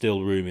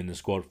still room in the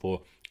squad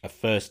for a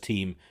first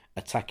team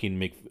attacking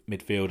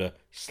midfielder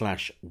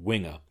 /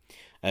 winger.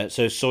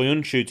 So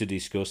Soyuncu to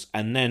discuss.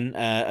 And then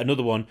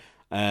another one,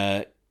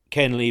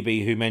 Ken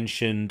Leby, who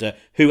mentioned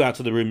who out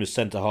of the room as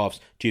centre halves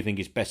do you think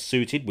is best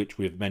suited, which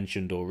we've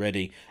mentioned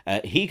already.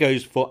 He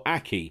goes for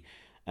Aki,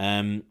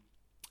 and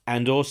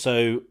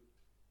also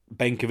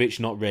Benkovic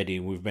not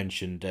ready. We've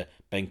mentioned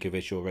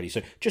Benkovic already.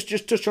 So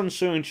just on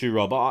Soyuncu,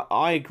 Rob,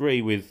 I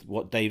agree with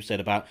what Dave said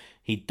about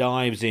he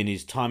dives in,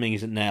 his timing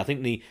isn't there. I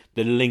think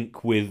the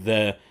link with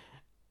Bella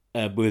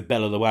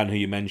Lawang, who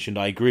you mentioned,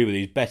 I agree with.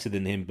 He's better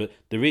than him, but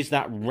there is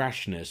that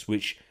rashness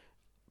which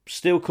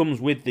still comes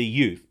with the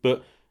youth,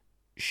 but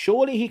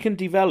surely he can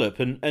develop,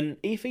 and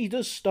if he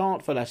does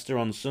start for Leicester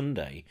on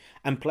Sunday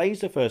and plays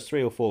the first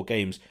 3 or 4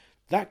 games,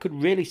 that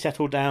could really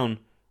settle down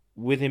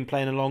with him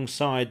playing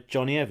alongside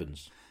Johnny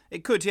Evans.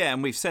 It could, yeah,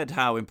 and we've said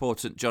how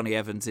important Johnny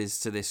Evans is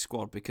to this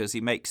squad because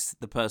he makes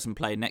the person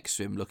playing next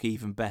to him look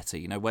even better.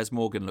 Wes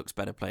Morgan looks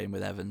better playing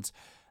with Evans,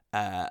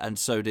 and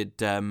so did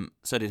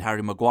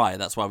Harry Maguire.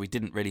 That's why we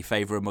didn't really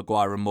favour a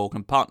Maguire and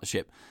Morgan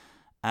partnership.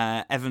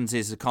 Evans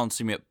is a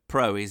consummate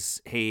pro.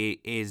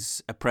 He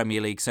is a Premier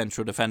League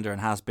central defender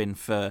and has been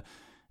for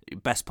the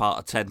best part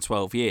of 10,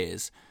 12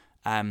 years.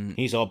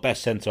 He's our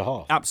best centre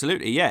half.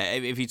 Absolutely, yeah.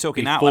 If you're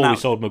talking Before out and out, we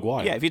sold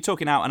Maguire. Yeah, if you're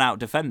talking out and out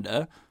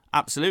defender,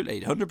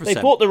 absolutely, 100%. They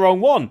bought the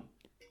wrong one.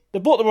 They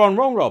bought the wrong,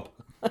 Rob.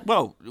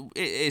 Well,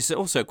 it's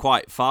also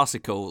quite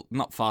farcical.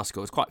 Not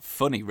farcical. It's quite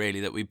funny,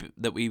 really, that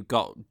we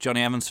got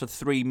Johnny Evans for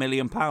 £3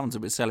 million and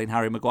we're selling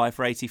Harry Maguire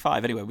for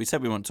 85. Anyway, we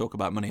said we won't talk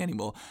about money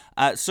anymore.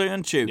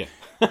 Soyuncu,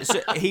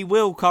 so he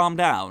will calm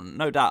down,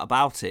 no doubt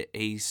about it.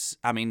 He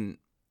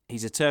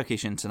He's a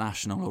Turkish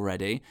international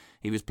already.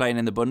 He was playing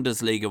in the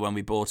Bundesliga when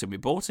we bought him. We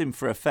bought him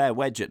for a fair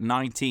wedge at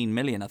 19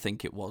 million, I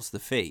think it was, the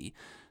fee.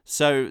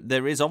 So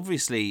there is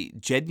obviously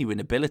genuine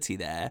ability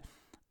there.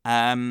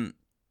 And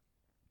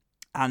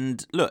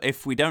look,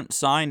 if we don't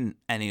sign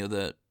any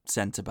other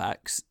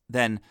centre-backs,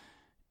 then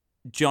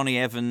Johnny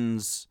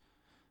Evans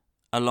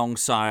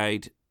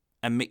alongside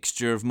a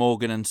mixture of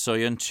Morgan and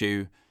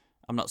Soyuncu,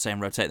 I'm not saying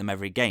rotate them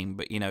every game,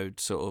 but,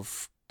 sort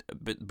of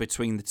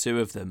between the two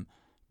of them,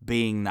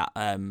 being that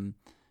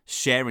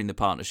sharing the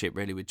partnership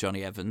really with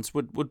Johnny Evans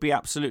would be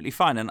absolutely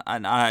fine,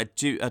 and I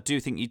do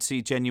think you'd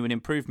see genuine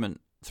improvement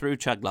through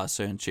Çağlar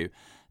Söyüncü.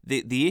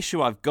 The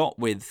issue I've got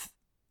with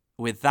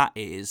that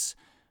is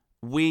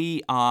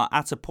we are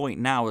at a point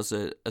now as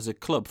a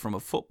club from a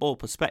football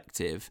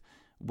perspective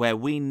where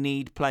we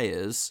need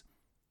players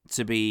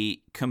to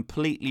be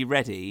completely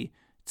ready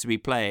to be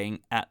playing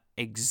at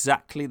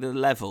exactly the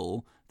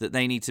level that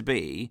they need to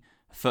be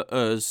for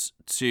us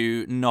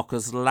to knock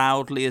as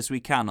loudly as we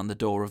can on the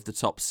door of the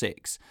top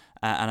six.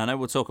 And I know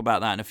we'll talk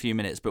about that in a few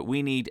minutes, but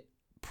we need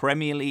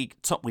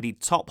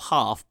top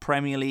half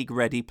Premier League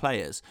ready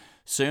players.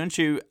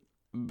 Söyüncü,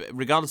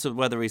 regardless of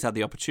whether he's had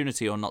the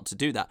opportunity or not to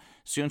do that,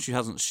 Söyüncü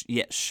hasn't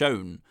yet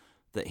shown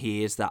that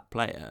he is that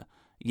player.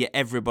 Yet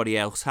everybody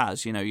else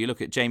has. You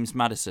look at James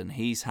Maddison.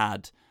 He's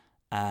had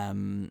a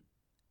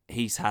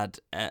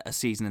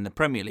season in the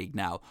Premier League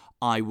now.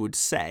 I would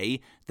say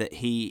that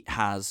he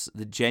has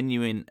the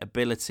genuine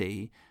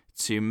ability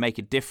to make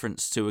a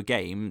difference to a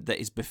game that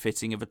is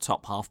befitting of a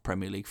top half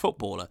Premier League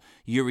footballer.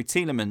 Yuri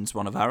Tielemans,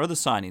 one of our other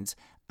signings,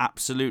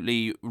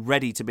 absolutely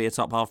ready to be a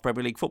top half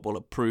Premier League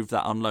footballer, proved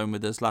that on loan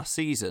with us last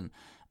season.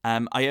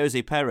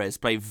 Ayoze Perez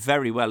played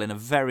very well in a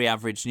very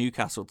average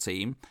Newcastle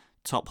team,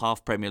 top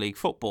half Premier League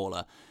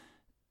footballer.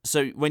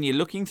 So when you're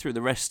looking through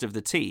the rest of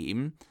the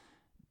team,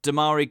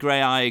 Damari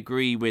Gray, I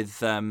agree with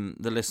the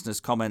listeners'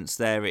 comments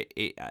there.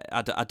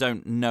 I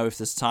don't know if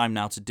there's time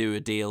now to do a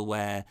deal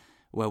where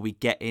we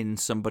get in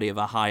somebody of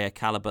a higher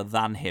calibre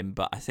than him,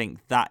 but I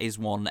think that is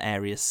one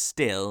area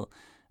still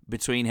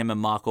between him and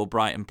Mark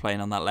Albrighton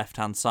playing on that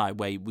left-hand side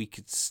where we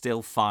could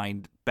still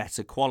find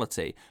better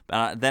quality.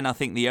 But then I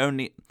think the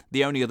only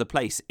other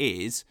place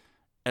is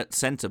at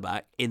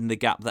centre-back in the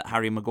gap that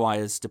Harry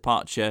Maguire's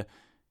departure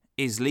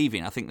is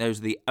leaving. I think those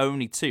are the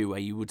only two where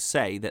you would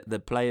say that the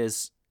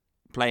players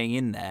playing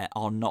in there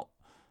are not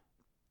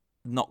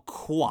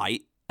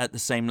quite at the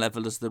same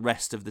level as the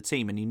rest of the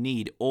team, and you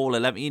need all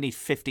 11, you need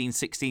 15,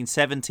 16,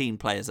 17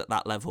 players at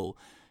that level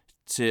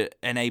to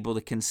enable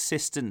the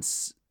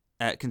consistency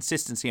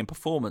and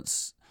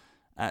performance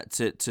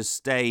to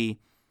stay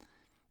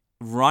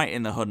right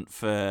in the hunt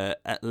for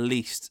at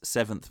least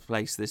 7th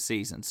place this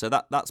season. So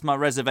that's my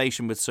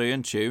reservation with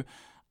Söyüncü.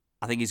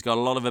 I think he's got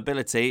a lot of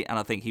ability and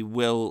I think he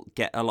will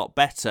get a lot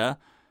better,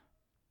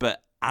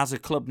 but as a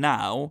club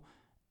now,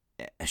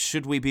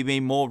 should we be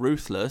being more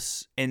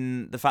ruthless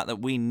in the fact that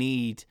we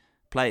need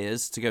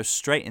players to go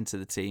straight into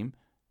the team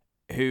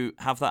who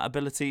have that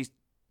ability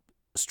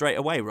straight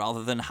away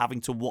rather than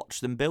having to watch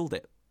them build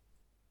it?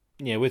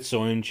 Yeah, with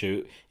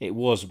Söyüncü, it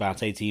was about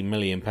 £18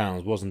 million,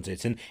 wasn't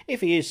it? And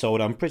if he is sold,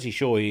 I'm pretty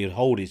sure he'd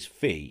hold his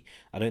fee.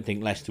 I don't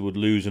think Leicester would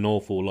lose an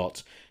awful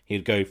lot.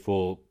 He'd go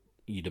for,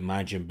 you'd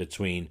imagine,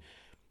 between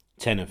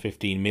 10 and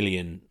 15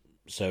 million.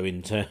 So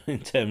in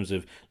terms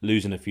of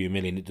losing a few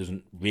million, it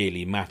doesn't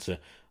really matter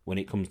when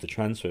it comes to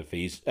transfer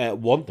fees.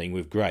 One thing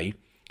with Gray,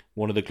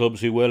 one of the clubs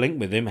who were linked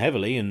with him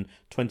heavily, and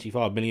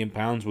 £25 million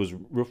was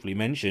roughly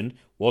mentioned,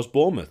 was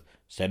Bournemouth.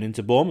 Send him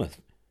to Bournemouth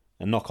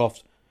and knock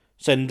off.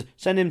 Send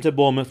him to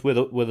Bournemouth with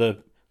a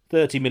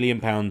 £30 million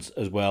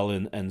as well,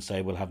 and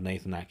say we'll have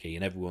Nathan Ake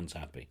and everyone's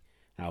happy.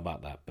 How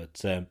about that?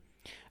 But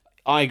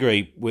I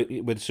agree with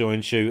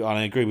Söyüncü, and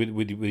I agree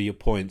with your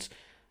points.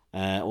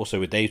 Also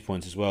with Dave's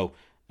points as well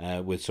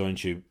with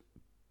Söyüncü.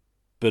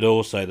 But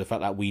also the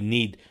fact that we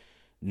need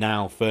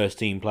now first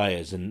team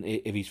players, and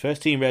if he's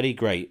first team ready,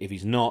 great. If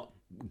he's not,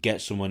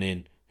 get someone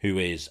in who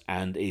is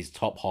and is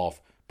top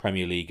half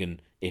Premier League, and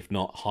if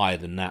not higher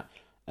than that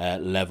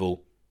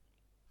level,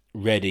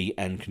 ready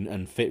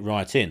and fit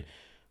right in,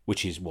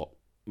 which is what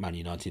Man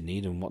United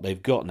need and what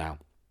they've got now.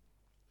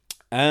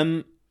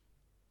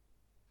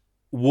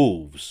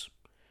 Wolves.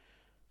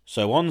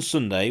 So on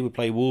Sunday we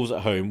play Wolves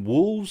at home.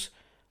 Wolves,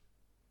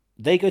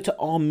 they go to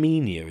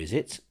Armenia, is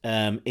it?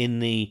 In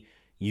the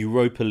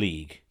Europa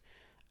League.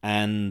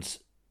 And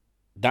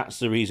that's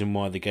the reason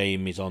why the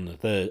game is on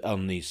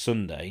the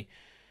Sunday.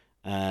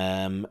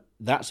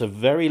 That's a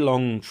very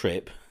long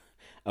trip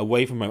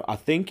away from home. I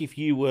think if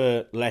you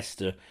were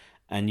Leicester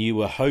and you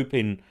were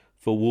hoping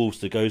for Wolves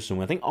to go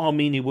somewhere, I think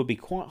Armenia would be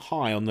quite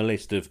high on the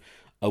list of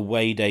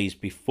away days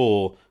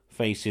before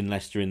facing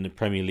Leicester in the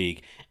Premier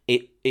League.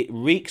 It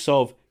reeks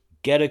of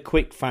get a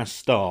quick, fast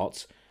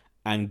start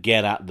and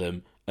get at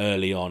them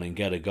early on and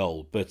get a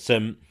goal. But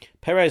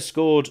Perez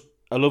scored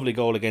a lovely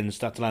goal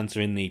against Atalanta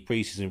in the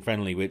pre-season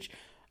friendly, which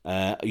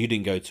you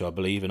didn't go to, I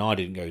believe, and I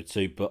didn't go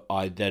to, but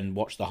I then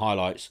watched the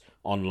highlights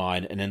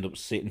online and ended up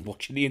sitting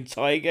watching the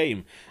entire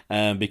game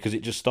because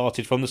it just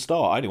started from the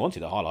start. I only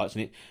wanted the highlights,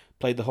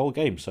 played the whole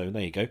game. So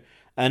there you go.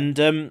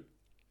 And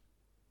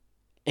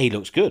he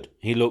looks good.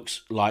 He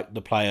looks like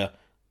the player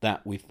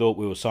that we thought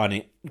we were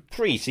signing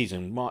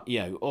pre-season.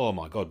 Oh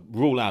my God,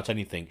 rule out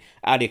anything.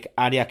 Adi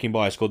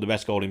Akinbiyi scored the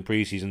best goal in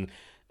pre-season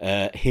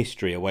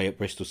history away at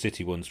Bristol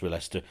City once for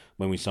Leicester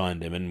when we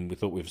signed him, and we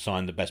thought we've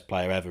signed the best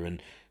player ever,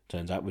 and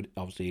turns out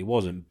obviously he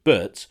wasn't.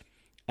 But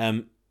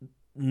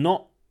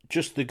not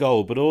just the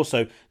goal, but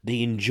also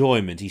the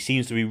enjoyment. He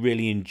seems to be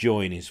really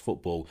enjoying his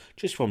football,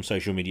 just from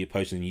social media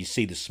posts, and you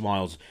see the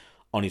smiles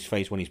on his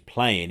face when he's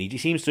playing. He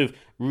seems to have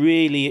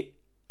really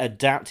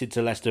adapted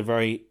to Leicester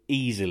very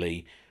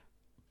easily,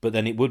 but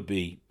then it would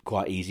be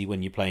quite easy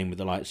when you're playing with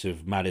the likes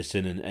of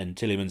Maddison and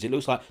Tielemans. It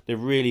looks like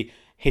they've really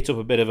hit up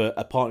a bit of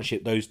a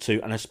partnership, those two,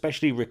 and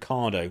especially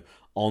Ricardo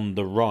on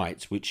the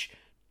right, which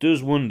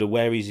does wonder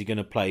where is he going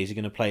to play. Is he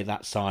going to play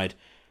that side,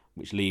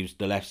 which leaves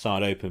the left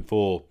side open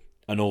for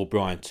an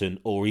Albrighton,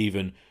 or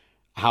even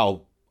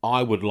how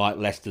I would like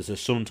Leicester to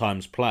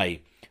sometimes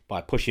play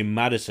by pushing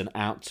Maddison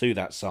out to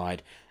that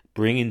side,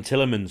 bringing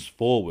Tielemans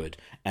forward,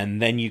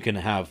 and then you can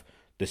have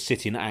the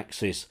sitting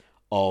axis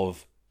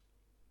of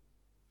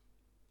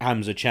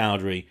Hamza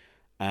Chowdhury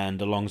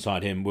and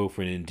alongside him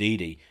Wilfred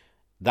Ndidi.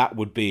 That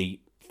would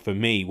be, for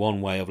me, one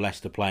way of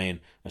Leicester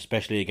playing,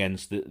 especially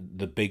against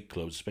the big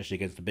clubs, especially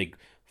against the big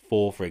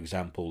four, for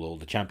example, or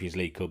the Champions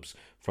League clubs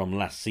from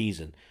last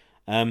season.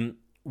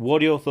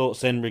 What are your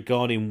thoughts then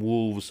regarding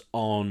Wolves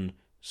on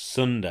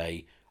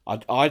Sunday?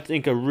 I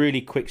think a really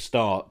quick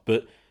start,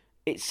 but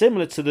it's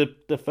similar to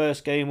the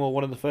first game, or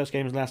one of the first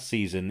games last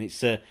season.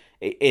 It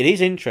is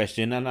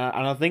interesting, and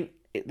I think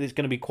it's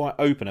going to be quite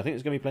open. I think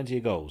there's going to be plenty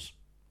of goals.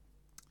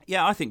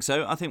 Yeah, I think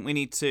so. I think we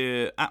need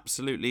to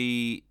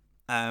absolutely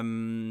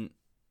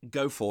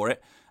go for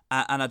it,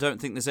 and I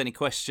don't think there's any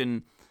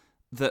question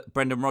that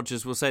Brendan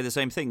Rodgers will say the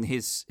same thing.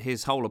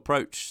 His whole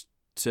approach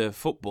to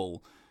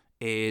football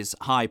is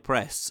high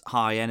press,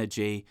 high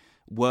energy,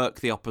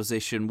 work the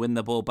opposition, win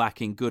the ball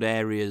back in good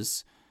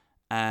areas.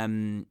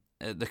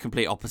 The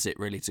complete opposite,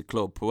 really, to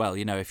Club Puel.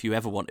 If you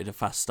ever wanted a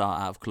fast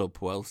start out of Club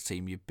Puel's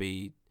team, you'd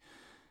be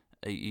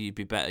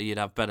better. You'd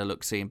have better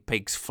luck seeing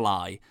pigs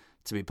fly,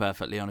 to be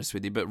perfectly honest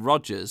with you. But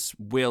Rodgers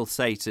will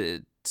say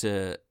to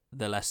the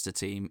Leicester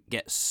team,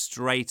 get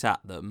straight at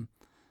them,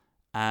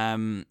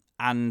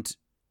 and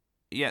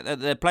yeah,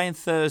 they're playing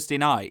Thursday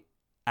night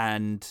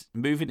and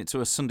moving it to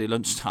a Sunday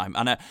lunchtime.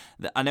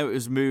 I know it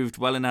was moved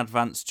well in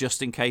advance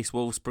just in case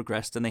Wolves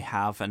progressed, and they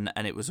have, and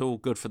it was all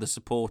good for the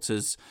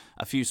supporters.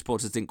 A few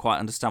supporters didn't quite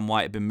understand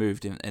why it had been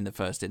moved in the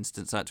first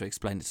instance. I had to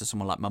explain it to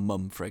someone like my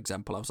mum, for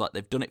example. I was like,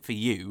 they've done it for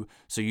you,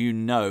 so you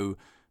know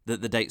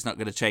that the date's not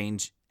going to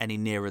change any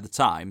nearer the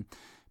time.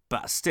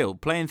 But still,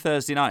 playing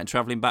Thursday night and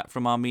travelling back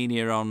from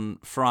Armenia on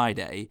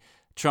Friday,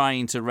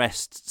 trying to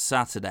rest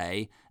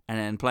Saturday, and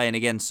then playing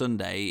again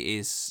Sunday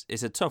is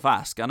a tough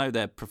ask. I know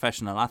they're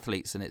professional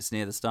athletes and it's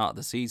near the start of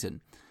the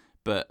season,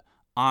 but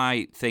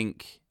I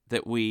think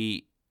that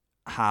we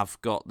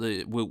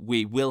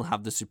will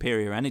have the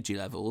superior energy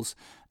levels,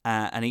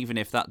 and even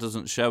if that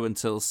doesn't show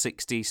until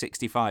 60,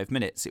 65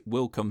 minutes, it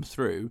will come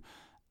through,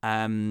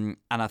 and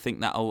I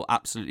think that will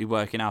absolutely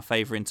work in our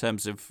favour in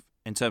terms of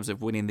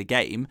winning the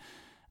game.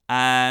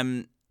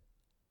 I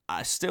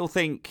still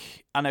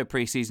think, I know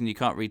pre-season you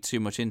can't read too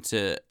much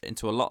into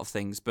a lot of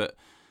things, but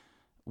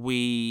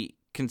we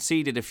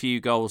conceded a few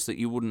goals that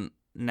you wouldn't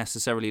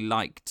necessarily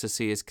like to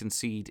see us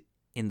concede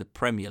in the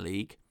Premier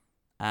League,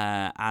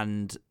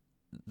 and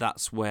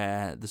that's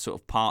where the sort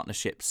of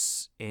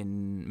partnerships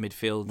in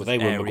midfield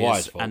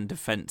areas and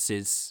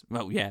defences.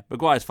 Well, yeah,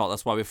 Maguire's fault.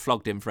 That's why we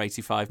flogged him for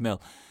 85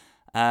 mil.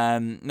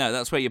 No,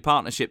 that's where your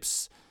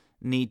partnerships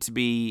need to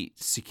be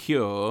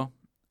secure.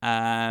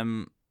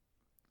 But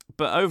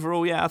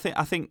overall, yeah, I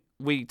think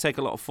we take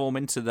a lot of form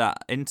into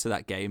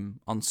that game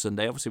on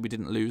Sunday. Obviously, we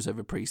didn't lose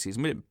over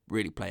pre-season. We didn't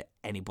really play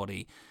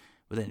anybody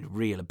with any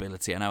real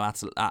ability. I know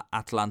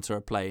Atalanta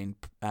are playing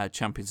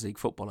Champions League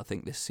football, I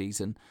think, this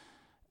season.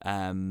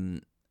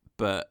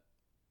 But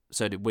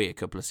so did we a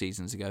couple of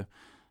seasons ago.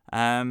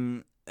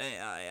 On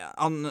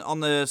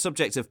the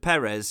subject of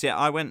Perez, yeah,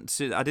 I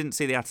didn't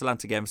see the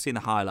Atalanta game. I've seen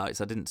the highlights.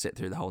 I didn't sit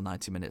through the whole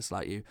 90 minutes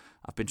like you.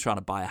 I've been trying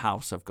to buy a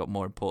house. I've got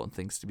more important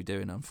things to be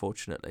doing,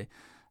 unfortunately.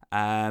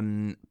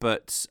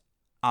 But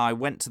I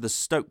went to the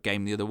Stoke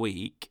game the other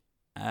week.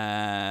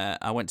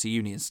 I went to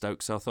Union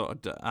Stoke, so I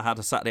thought I had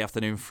a Saturday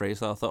afternoon free,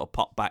 so I thought I'd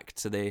pop back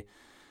to the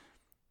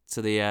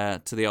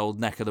old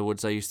neck of the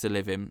woods I used to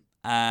live in.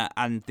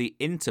 And the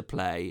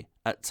interplay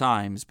at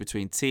times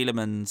between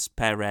Tielemans,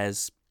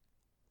 Perez,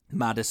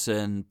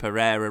 Maddison,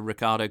 Pereira,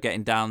 Ricardo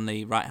getting down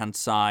the right-hand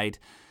side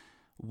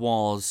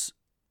was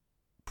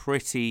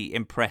pretty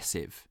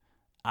impressive.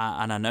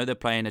 And I know they're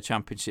playing a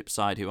championship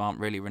side who aren't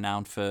really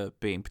renowned for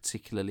being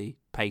particularly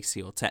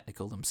pacey or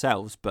technical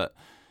themselves, but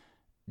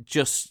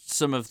just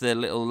some of the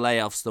little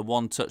layoffs, the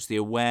one touch, the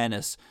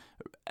awareness.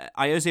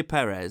 Ayoze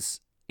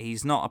Perez,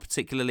 he's not a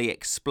particularly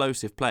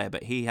explosive player,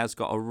 but he has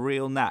got a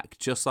real knack,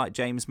 just like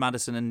James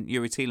Maddison and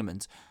Youri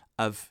Tielemans,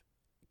 of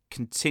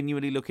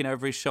continually looking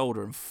over his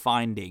shoulder and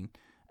finding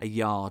a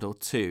yard or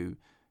two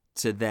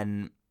to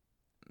then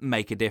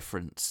make a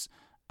difference.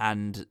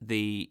 And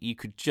you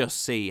could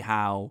just see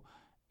how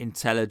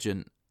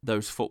intelligent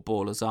those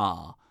footballers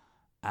are.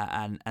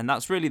 And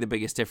that's really the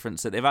biggest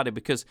difference that they've added,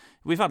 because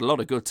we've had a lot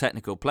of good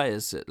technical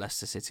players at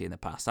Leicester City in the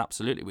past.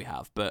 Absolutely we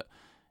have. But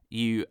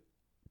you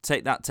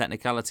take that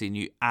technicality and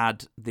you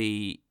add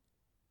the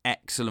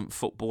excellent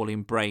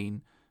footballing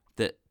brain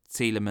that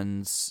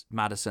Tielemans,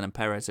 Maddison and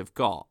Perez have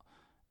got,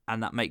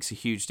 and that makes a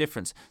huge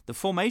difference. The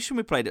formation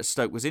we played at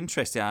Stoke was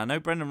interesting. I know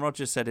Brendan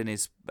Rodgers said in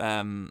his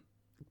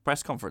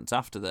press conference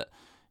after that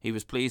he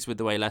was pleased with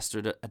the way Leicester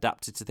had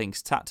adapted to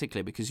things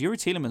tactically, because Youri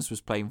Tielemans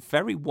was playing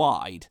very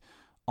wide,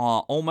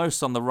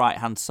 almost on the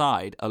right-hand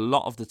side a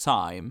lot of the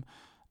time,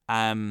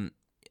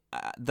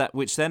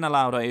 which then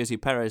allowed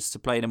Ayoze Perez to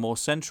play in a more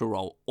central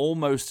role,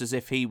 almost as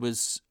if he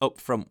was up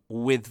front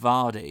with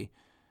Vardy.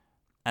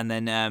 And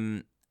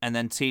then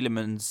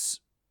Tielemans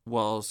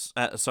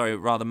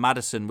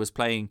Maddison was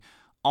playing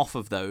off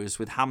of those,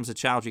 with Hamza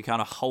Chowdhury kind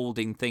of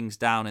holding things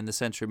down in the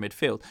centre of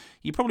midfield.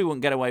 You probably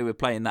wouldn't get away with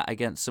playing that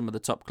against some of the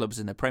top clubs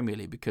in the Premier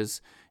League,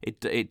 because it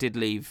did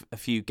leave a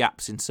few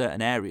gaps in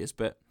certain areas.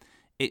 But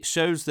it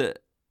shows that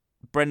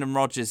Brendan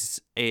Rodgers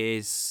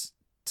is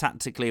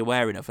tactically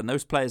aware enough, and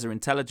those players are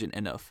intelligent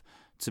enough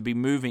to be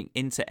moving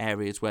into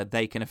areas where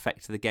they can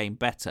affect the game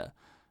better.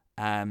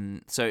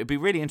 So it'd be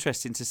really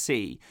interesting to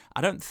see.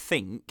 I don't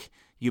think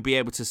you'll be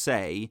able to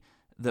say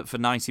that for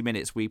 90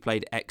 minutes we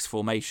played X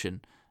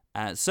formation.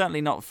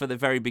 Certainly not for the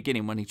very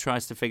beginning, when he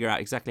tries to figure out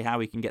exactly how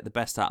he can get the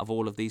best out of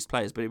all of these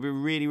players. But it'd be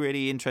really,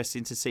 really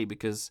interesting to see,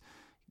 because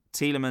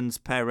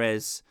Tielemans,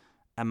 Perez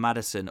and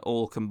Maddison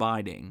all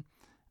combining,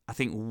 I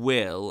think we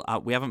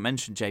haven't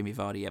mentioned Jamie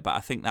Vardy yet, but I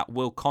think that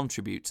will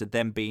contribute to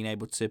them being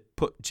able to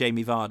put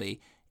Jamie Vardy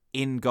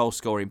in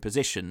goal-scoring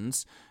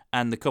positions.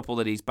 And the couple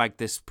that he's bagged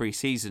this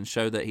pre-season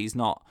show that he's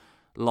not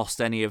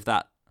lost any of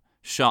that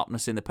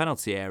sharpness in the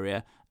penalty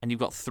area. And you've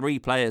got 3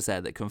 players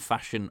there that can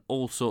fashion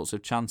all sorts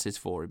of chances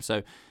for him.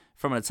 So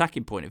from an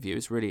attacking point of view,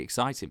 it's really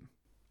exciting.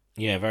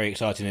 Yeah, very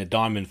exciting. A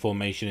diamond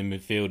formation in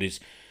midfield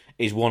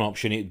is one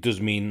option. It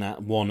does mean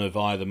that one of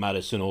either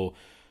Maddison or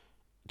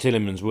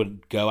Tielemans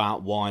would go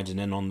out wide, and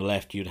then on the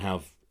left you'd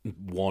have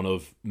one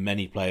of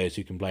many players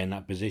who can play in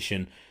that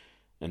position.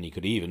 And you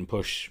could even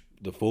push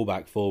the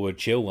fullback forward,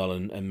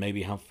 Chilwell, and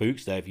maybe have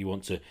Fuchs there if you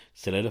want to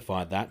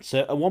solidify that.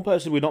 So, one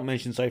person we've not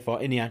mentioned so far,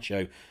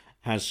 Iheanacho,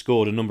 has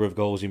scored a number of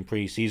goals in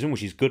pre-season,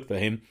 which is good for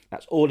him.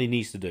 That's all he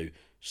needs to do.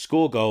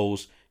 Score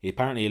goals. He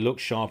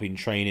looks sharp in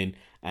training,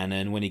 and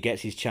then when he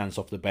gets his chance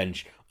off the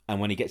bench and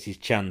when he gets his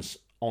chance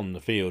on the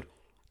field,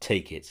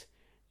 take it.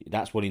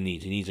 That's what he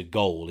needs. He needs a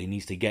goal. He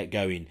needs to get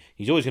going.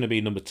 He's always going to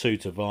be number 2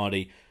 to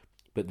Vardy,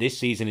 but this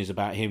season is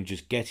about him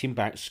just getting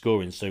back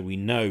scoring, so we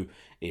know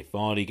if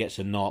Vardy gets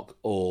a knock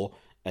or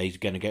he's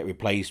going to get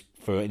replaced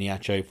for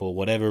Iheanacho for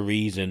whatever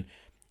reason,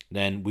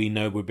 then we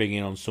know we're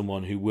bringing on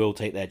someone who will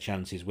take their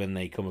chances when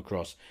they come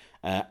across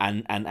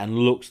and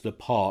looks the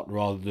part,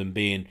 rather than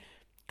being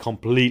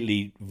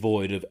completely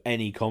void of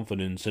any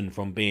confidence and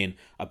from being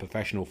a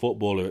professional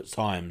footballer at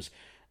times.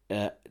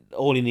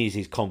 All he needs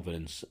is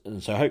confidence,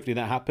 and so hopefully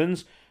that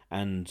happens,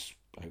 and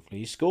hopefully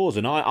he scores.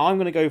 And I'm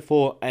going to go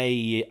for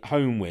a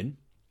home win.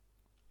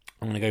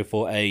 I'm going to go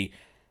for a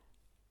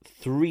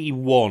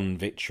 3-1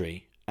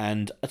 victory,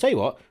 and I tell you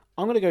what,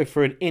 I'm going to go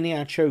for an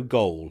Iheanacho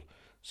goal.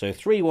 So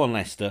 3-1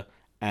 Leicester,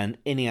 and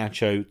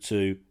Iheanacho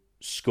to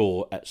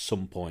score at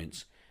some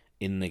point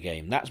in the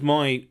game. That's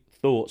my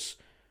thoughts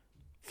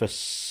for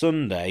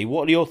Sunday.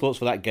 What are your thoughts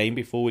for that game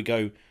before we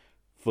go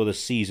for the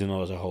season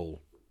as a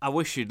whole? I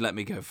wish you'd let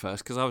me go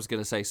first, because I was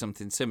going to say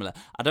something similar.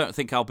 I don't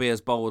think I'll be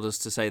as bold as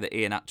to say that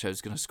Iheanacho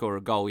is going to score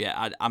a goal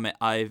yet.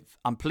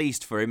 I'm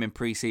pleased for him in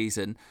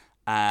pre-season.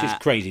 Just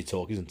crazy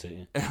talk, isn't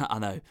it? I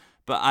know,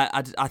 but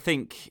I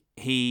think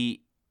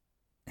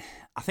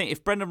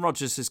if Brendan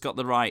Rodgers has got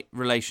the right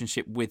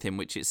relationship with him,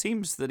 which it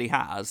seems that he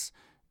has,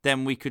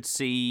 then we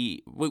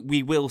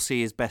will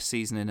see his best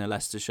season in a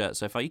Leicester shirt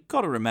so far. You've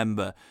got to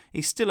remember,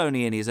 he's still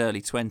only in his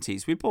early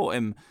 20s. We bought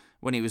him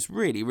when he was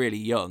really, really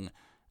young,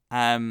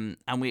 and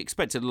we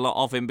expected a lot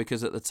of him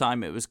because at the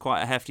time it was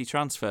quite a hefty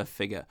transfer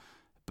figure.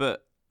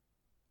 But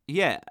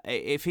yeah,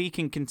 if he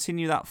can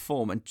continue that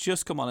form and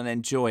just come on and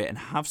enjoy it and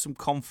have some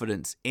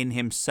confidence in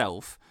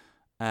himself,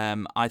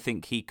 I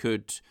think he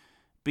could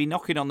be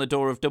knocking on the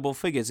door of double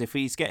figures if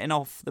he's getting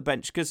off the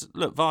bench. Because,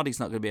 look, Vardy's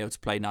not going to be able to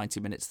play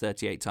 90 minutes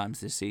 38 times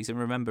this season.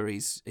 Remember,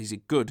 he's a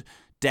good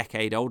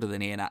decade older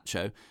than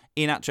Iheanacho.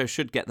 Iheanacho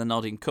should get the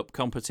nod in cup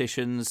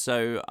competitions,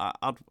 so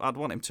I'd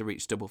want him to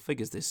reach double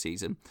figures this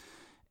season.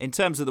 In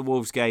terms of the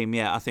Wolves game,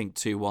 yeah, I think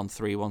 2-1,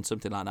 3-1,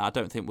 something like that. I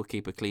don't think we'll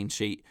keep a clean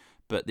sheet,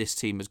 but this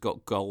team has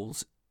got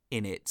goals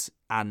in it,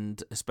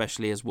 and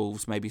especially as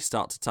Wolves maybe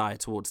start to tire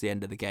towards the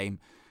end of the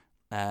game,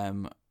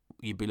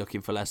 you'd be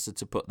looking for Leicester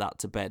to put that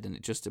to bed, and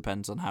it just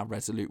depends on how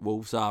resolute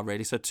Wolves are,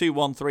 really. So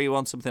 2-1,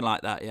 3-1, something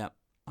like that, yeah.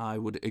 I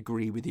would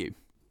agree with you.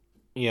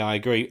 Yeah, I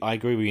agree. I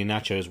agree with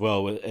Iheanacho as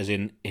well, as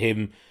in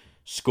him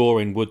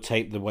scoring would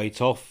take the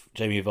weight off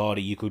Jamie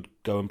Vardy. You could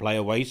go and play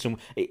away.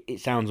 It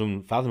sounds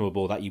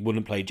unfathomable that you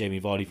wouldn't play Jamie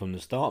Vardy from the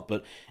start,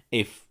 but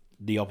if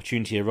the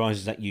opportunity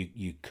arises that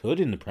you could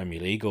in the Premier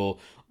League, or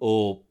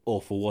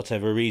for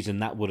whatever reason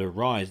that would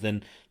arise,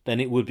 then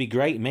it would be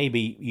great.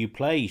 Maybe you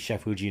play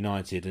Sheffield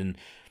United and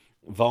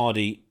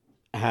Vardy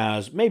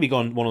has maybe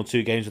gone 1 or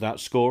 2 games without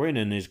scoring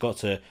and has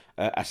got a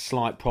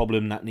slight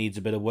problem that needs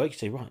a bit of work. You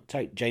say, right,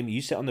 take Jamie,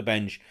 you sit on the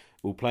bench.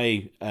 We'll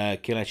play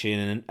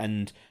Kelechi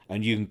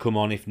and you can come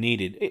on if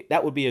needed.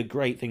 That would be a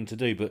great thing to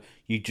do, but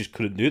you just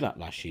couldn't do that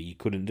last year. You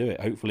couldn't do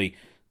it. Hopefully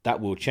that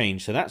will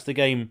change. So that's the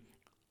game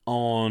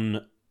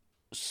on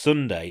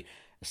Sunday.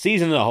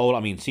 Season as a whole, I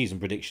mean, season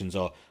predictions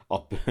are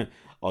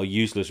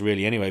useless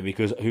really anyway,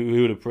 because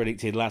who would have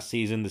predicted last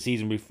season, the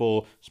season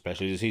before,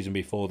 especially the season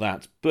before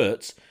that.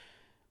 But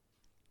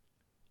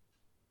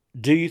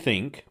do you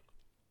think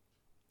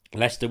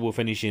Leicester will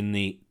finish in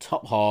the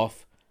top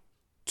half,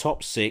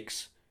 top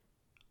 6,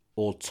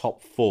 or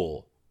top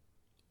 4?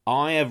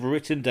 I have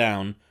written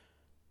down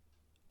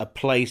a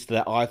place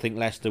that I think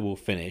Leicester will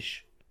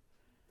finish.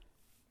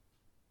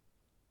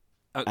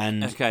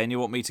 Okay, and you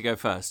want me to go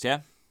first, yeah?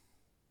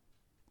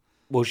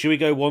 Well, should we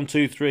go 1,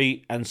 2,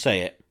 3 and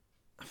say it?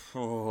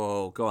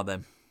 Oh, go on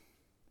then.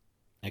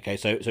 Okay,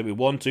 so we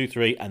 1, 2,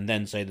 3 and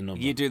then say the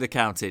number. You do the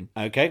counting.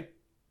 Okay.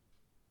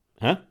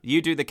 Huh?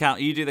 You do the count.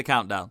 You do the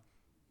countdown.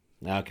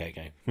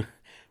 Okay.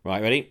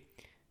 Right, ready?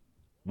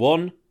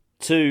 1,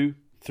 2,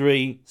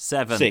 3,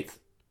 7. 6.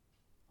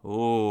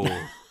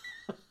 Oh,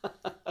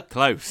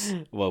 close.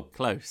 Well,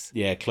 Close.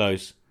 yeah,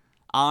 close.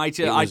 I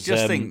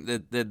just think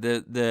that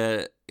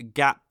the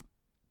gap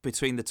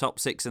between the top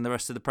 6 and the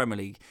rest of the Premier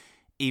League,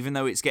 even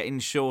though it's getting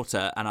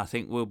shorter, and I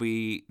think we'll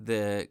be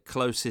the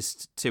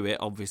closest to it,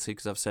 obviously,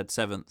 because I've said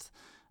 7th,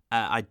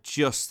 I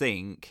just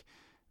think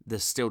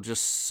there's still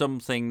just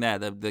something there.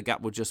 The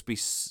gap will just be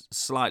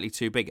slightly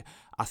too big.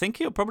 I think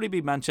it'll probably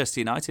be Manchester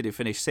United who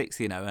finish 6th,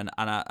 and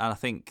I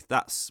think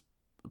that's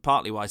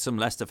partly why some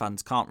Leicester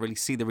fans can't really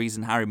see the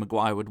reason Harry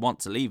Maguire would want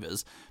to leave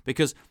us,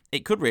 because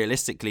it could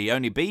realistically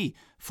only be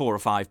 4 or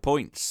 5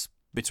 points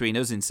between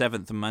us in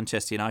 7th and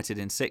Manchester United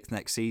in 6th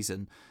next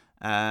season.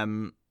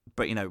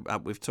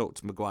 But we've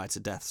talked Maguire to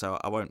death, so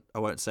I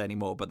won't say any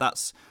more. But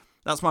that's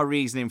my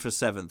reasoning for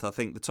 7th. I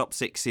think the top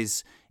 6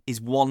 is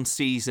one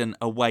season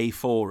away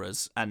for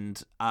us,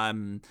 and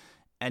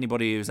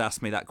anybody who's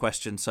asked me that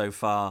question so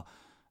far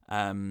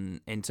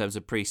in terms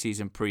of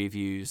pre-season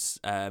previews,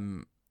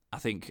 I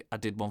think I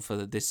did one for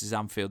the This Is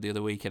Anfield the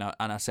other week, and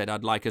I said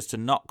I'd like us to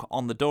knock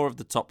on the door of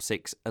the top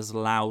 6 as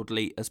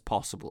loudly as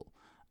possible,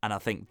 and I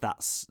think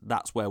that's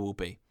where we'll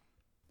be.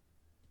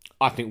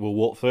 I think we'll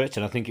walk through it,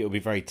 and I think it will be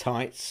very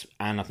tight,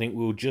 and I think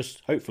we'll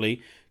just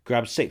hopefully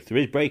grab 6th. There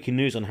is breaking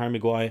news on Harry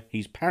Maguire.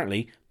 He's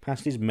apparently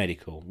passed his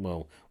medical.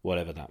 Well,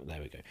 whatever that.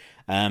 There we go.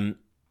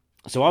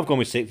 So I've gone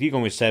with 6th. You've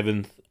gone with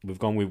 7th. We've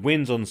gone with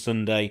wins on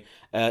Sunday.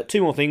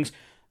 2 more things.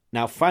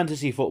 Now,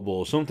 fantasy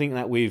football, something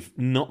that we've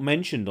not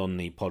mentioned on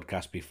the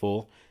podcast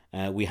before.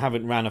 We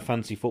haven't ran a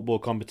fantasy football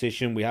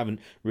competition. We haven't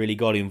really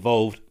got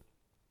involved.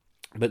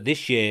 But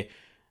this year,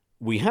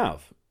 we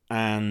have.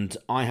 And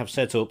I have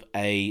set up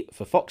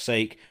for Fox's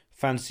Sake,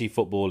 Fantasy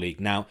Football League.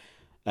 Now,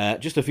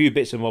 just a few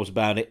bits and bobs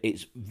about it.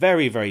 It's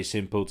very, very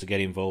simple to get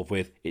involved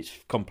with. It's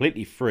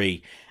completely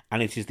free.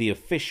 And it is the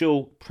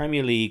official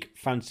Premier League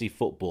Fantasy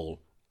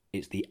Football.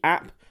 It's the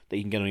app that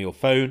you can get on your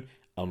phone.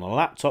 On a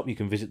laptop, you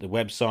can visit the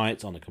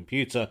website. On a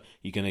computer,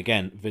 you can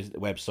again visit the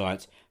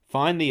website.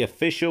 Find the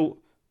official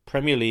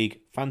Premier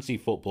League Fantasy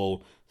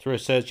Football through a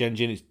search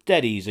engine. It's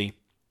dead easy.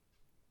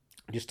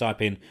 Just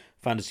type in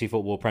Fantasy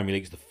Football Premier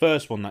League. It's the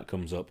first one that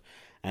comes up.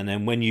 And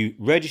then when you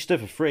register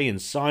for free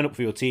and sign up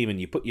for your team and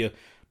you put your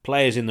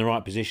players in the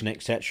right position,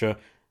 etc.,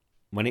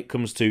 when it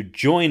comes to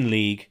join the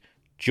league,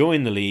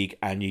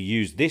 and you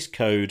use this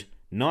code,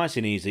 nice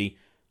and easy,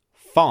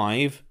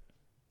 5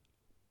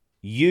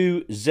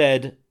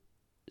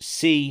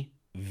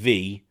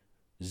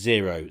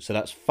 UZCV0. So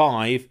that's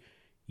 5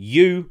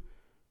 U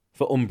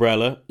for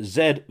umbrella,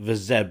 Z for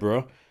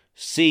zebra,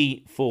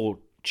 C for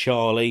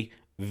Charlie,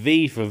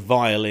 V for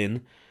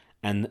violin,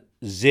 and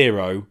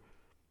 0.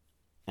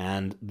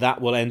 And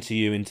that will enter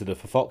you into the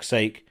For Fox's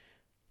Sake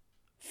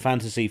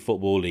Fantasy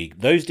Football League.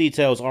 Those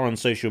details are on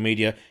social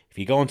media. If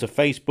you go onto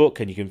Facebook,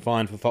 and you can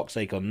find For Fox's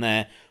Sake on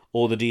there,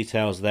 all the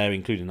details there,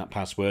 including that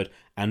password,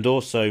 and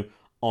also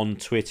on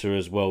Twitter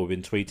as well. We've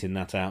been tweeting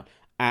that out.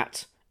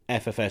 At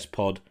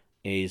FFSPod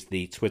is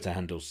the Twitter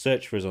handle.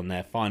 Search for us on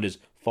there, find us,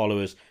 follow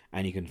us,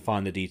 and you can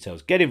find the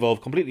details. Get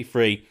involved, completely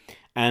free,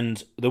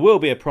 and there will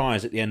be a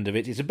prize at the end of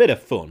it. It's a bit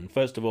of fun.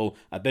 First of all,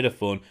 a bit of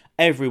fun.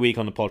 Every week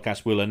on the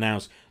podcast, we'll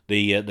announce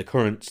the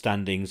current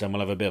standings, and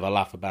we'll have a bit of a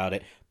laugh about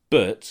it.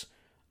 But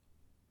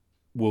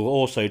we'll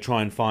also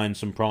try and find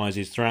some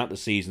prizes throughout the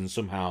season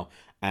somehow,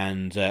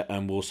 and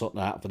we'll sort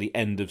that out for the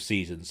end of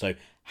season. So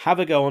have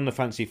a go on the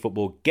fantasy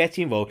football. Get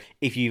involved.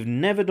 If you've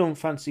never done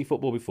fantasy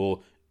football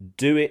before,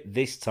 do it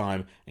this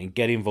time and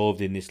get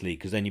involved in this league,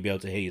 because then you'll be able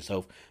to hear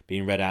yourself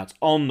being read out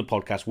on the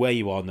podcast where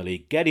you are in the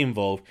league. Get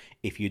involved.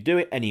 If you do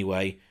it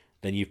anyway,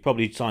 then you've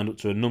probably signed up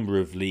to a number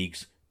of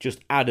leagues. Just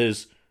add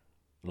us,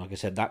 like I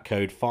said, that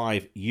code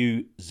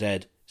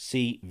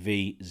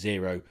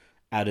 5UZCV0.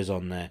 Add us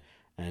on there,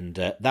 And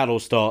that all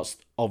starts,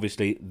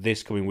 obviously,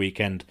 this coming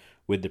weekend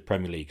with the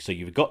Premier League. So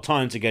you've got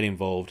time to get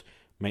involved.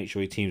 Make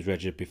sure your team's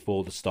registered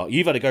before the start.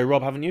 You've had a go,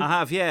 Rob, haven't you? I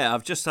have, yeah.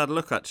 I've just had a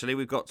look, actually.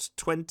 We've got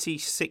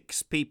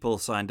 26 people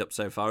signed up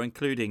so far,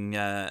 including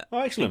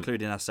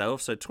including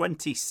ourselves. So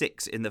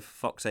 26 in the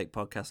Fox 8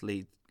 Podcast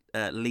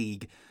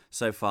League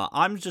so far.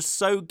 I'm just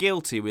so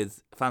guilty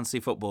with fantasy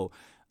football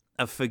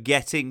of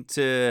forgetting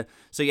to...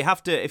 So you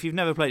have to, if you've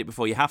never played it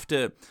before, you have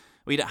to...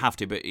 Well, you don't have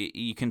to, but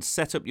you can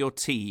set up your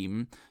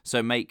team,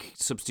 so make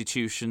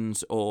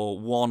substitutions or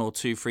 1 or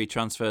 2 free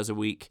transfers a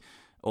week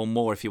or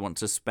more if you want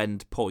to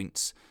spend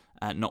points,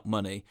 not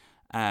money.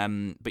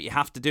 But you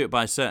have to do it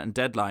by a certain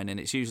deadline, and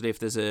it's usually, if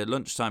there's a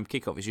lunchtime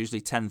kickoff, it's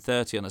usually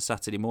 10:30 on a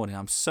Saturday morning.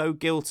 I'm so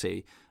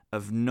guilty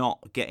of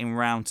not getting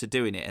round to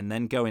doing it and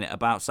then going at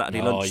about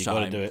Saturday lunchtime. Oh,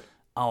 you got to do it.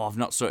 Oh, I've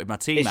not sorted my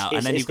team out.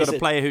 And then you've got a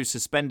player who's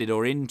suspended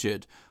or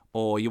injured,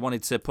 or you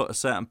wanted to put a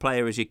certain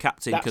player as your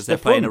captain because they're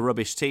playing a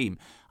rubbish team.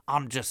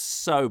 I'm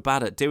just so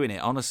bad at doing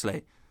it,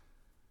 honestly.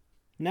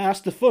 No,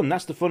 that's the fun.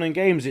 That's the fun in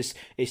games.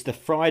 It's the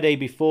Friday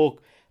before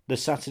the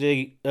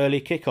Saturday early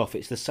kickoff.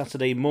 It's the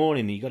Saturday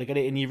morning. You got to get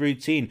it in your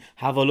routine.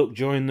 Have a look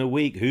during the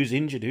week. Who's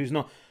injured? Who's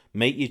not?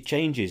 Make your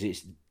changes.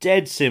 It's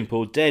dead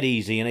simple, dead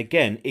easy. And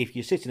again, if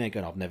you're sitting there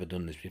going, "I've never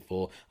done this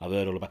before. I've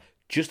heard all about,"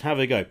 just have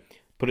a go.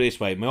 Put it this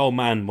way: my old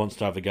man wants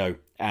to have a go,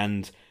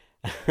 and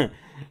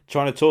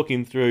trying to talk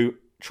him through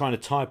trying to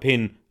type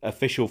in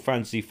official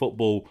fantasy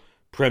football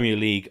Premier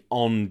League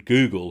on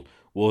Google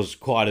was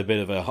quite a bit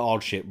of a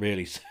hardship,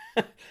 really.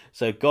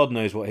 So God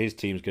knows what his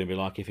team's going to be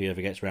like if he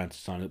ever gets around to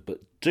sign up.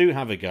 But do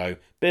have a go.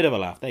 Bit of a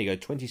laugh. There you go.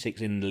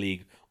 26 in the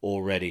league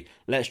already.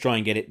 Let's try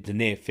and get it to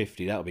near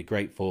 50. That would be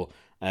great for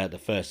the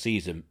first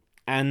season.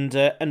 And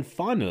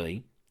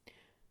finally,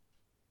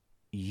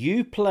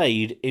 you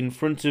played in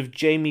front of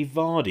Jamie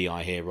Vardy,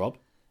 I hear, Rob.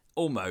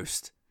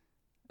 Almost.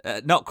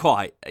 Not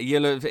quite.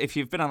 You'll have, if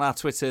you've been on our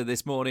Twitter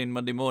this morning,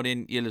 Monday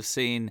morning, you'll have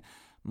seen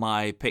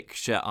my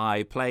picture.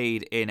 I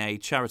played in a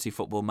charity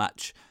football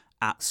match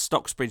at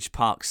Stocksbridge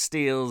Park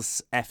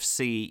Steels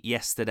FC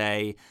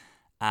yesterday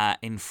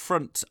in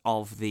front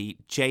of the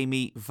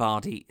Jamie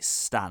Vardy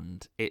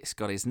stand. It's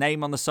got his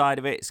name on the side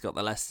of it. It's got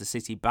the Leicester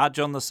City badge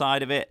on the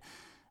side of it.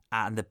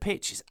 And the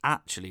pitch is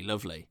actually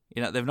lovely.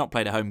 You know, they've not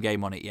played a home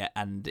game on it yet,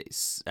 and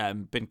it's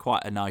been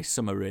quite a nice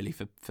summer, really,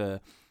 for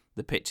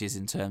the pitches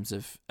in terms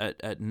of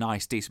a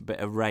nice, decent bit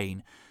of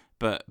rain.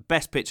 But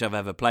best pitch I've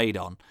ever played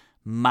on.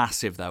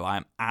 Massive, though. I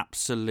am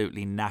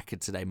absolutely knackered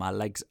today. My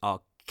legs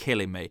are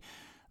killing me.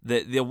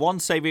 The one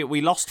save,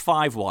 we lost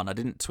 5-1. I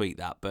didn't tweet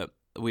that, but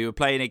we were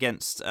playing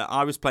against...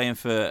 I was playing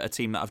for a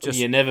team that I've just...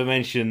 You never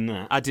mentioned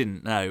that. I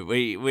didn't, no.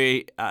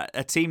 We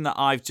a team that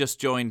I've just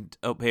joined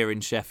up here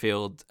in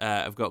Sheffield.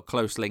 I've got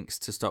close links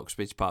to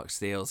Stocksbridge Park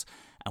Steels,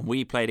 and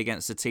we played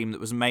against a team that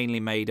was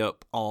mainly made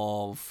up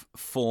of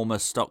former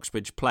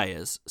Stocksbridge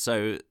players.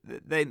 So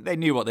they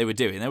knew what they were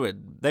doing.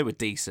 They were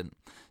decent.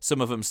 Some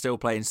of them still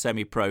playing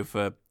semi-pro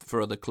for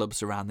other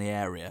clubs around the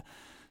area.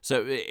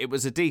 So it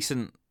was a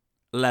decent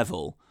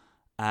level.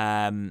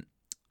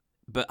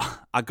 But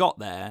I got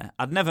there.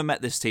 I'd never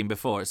met this team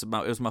before. It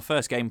was my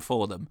first game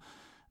for them.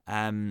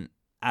 And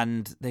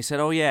they said,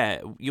 "Oh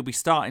yeah, you'll be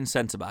starting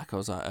centre-back." I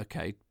was like,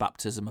 okay,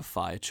 baptism of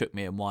fire. Chuck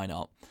me in, why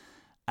not?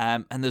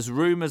 And there's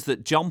rumours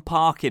that John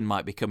Parkin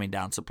might be coming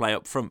down to play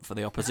up front for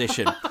the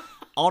opposition.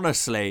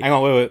 Honestly, hang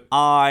on,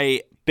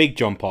 wait. Big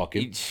John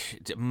Parkin.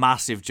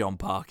 Massive John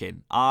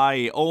Parkin.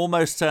 I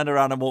almost turned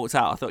around and walked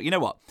out. I thought, you know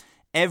what?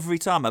 Every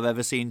time I've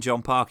ever seen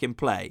John Parkin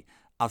play,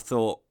 I've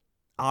thought,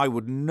 I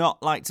would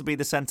not like to be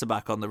the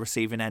centre-back on the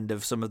receiving end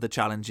of some of the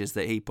challenges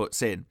that he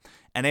puts in.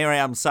 And here I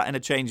am sat in a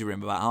changing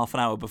room about half an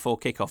hour before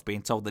kick-off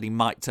being told that he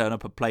might turn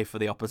up and play for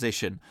the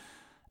opposition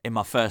in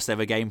my first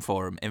ever game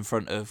for him in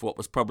front of what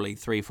was probably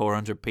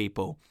 300-400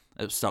 people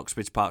at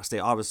Stocksbridge Park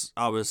Stadium.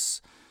 I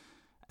was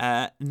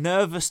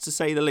nervous to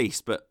say the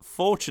least, but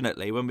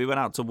fortunately when we went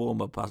out to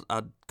warm up,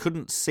 I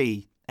couldn't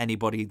see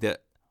anybody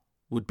that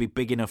would be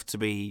big enough to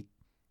be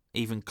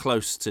even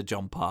close to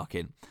John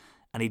Parkin,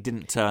 and he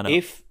didn't turn up.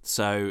 If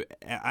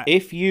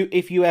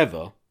you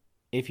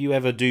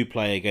ever do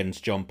play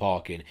against John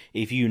Parkin,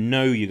 if you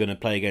know you're going to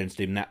play against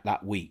him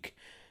that week,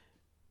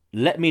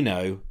 let me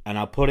know, and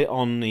I'll put it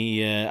on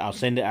the. I'll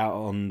send it out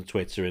on the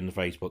Twitter and the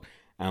Facebook,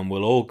 and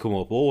we'll all come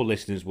up. All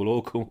listeners will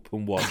all come up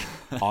and watch.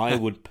 I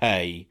would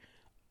pay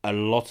a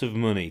lot of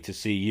money to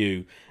see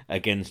you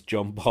against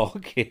John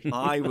Parkin.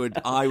 I would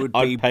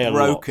be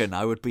broken.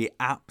 I would be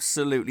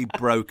absolutely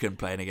broken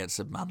playing against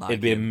a man like him.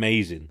 It'd be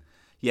amazing.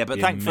 Yeah, but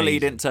thankfully he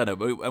didn't turn up.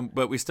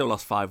 But we still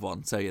lost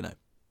 5-1, so you know.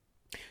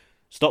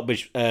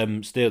 Stockbridge,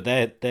 still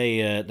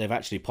they've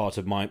actually part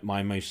of my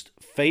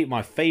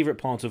favourite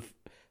part of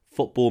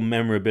football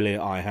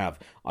memorabilia I have.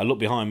 I look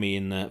behind me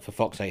for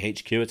Fox 8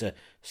 HQ. It's a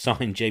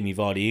signed Jamie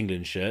Vardy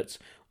England shirts,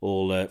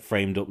 all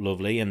framed up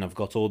lovely, and I've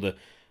got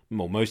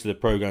most of the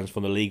programmes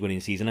from the league winning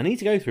season. I need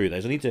to go through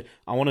those.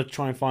 I want to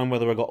try and find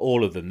whether I got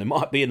all of them. There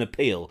might be an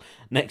appeal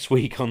next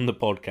week on the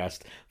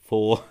podcast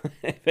for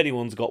if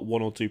anyone's got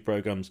one or two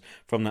programs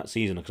from that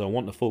season, because I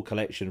want the full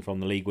collection from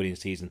the league winning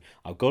season.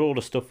 I've got all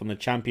the stuff from the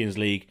Champions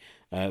League,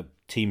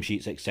 team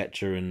sheets,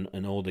 etc.,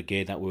 and all the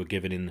gear that we were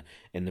given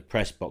in the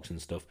press box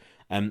and stuff.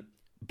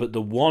 But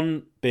the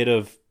one bit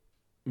of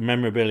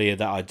memorabilia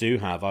that I do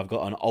have, I've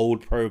got an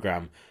old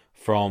program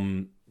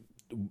from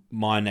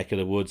my neck of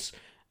the woods,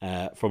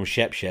 from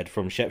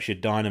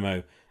Shepshed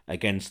Dynamo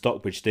against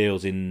Stockbridge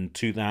Steels in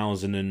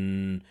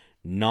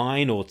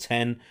 2009 or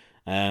 10.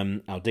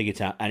 I'll dig it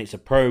out, and it's a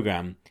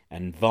program,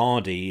 and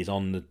Vardy is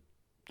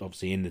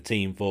obviously in the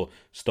team for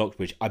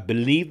Stockbridge. I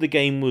believe the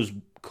game was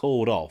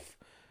called off.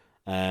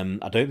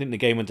 I don't think the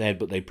game went ahead,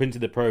 but they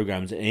printed the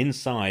programs, and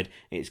inside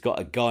it's got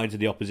a guide to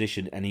the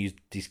opposition, and he's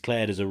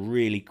declared as a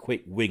really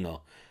quick winger.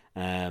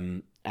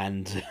 And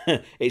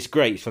it's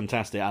great, it's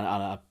fantastic.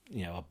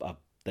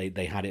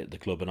 They had it at the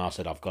club, and I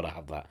said I've got to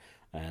have that.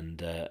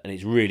 And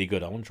it's really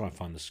good. I want to try and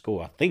find the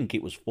score. I think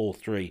it was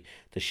 4-3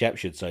 to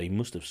Shepshed, so he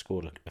must have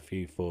scored a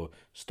few for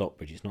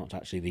Stockbridge. It's not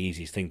actually the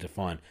easiest thing to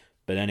find.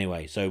 But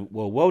anyway, so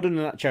well done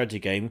in that charity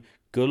game.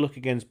 Good luck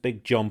against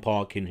Big John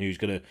Parkin, who's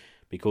going to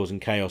be causing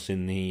chaos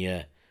in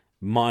the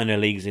minor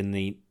leagues in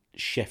the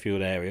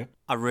Sheffield area.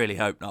 I really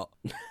hope not.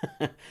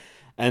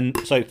 And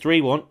so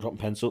 3-1, drop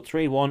pencil,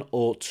 3-1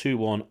 or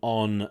 2-1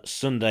 on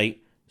Sunday,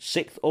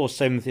 6th or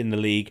 7th in the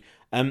league.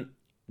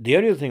 The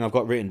only other thing I've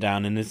got written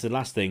down, and this is the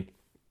last thing,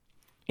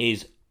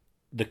 is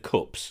the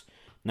cups.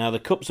 Now, the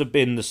cups have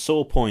been the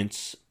sore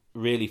points,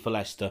 really, for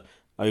Leicester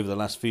over the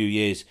last few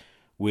years,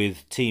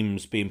 with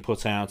teams being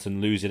put out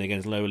and losing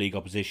against lower league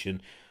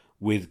opposition,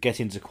 with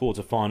getting to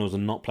quarter-finals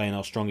and not playing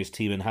our strongest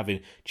team and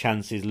having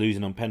chances,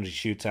 losing on penalty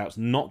shootouts,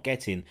 not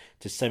getting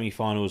to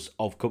semi-finals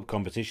of cup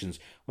competitions.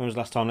 When was the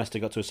last time Leicester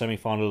got to a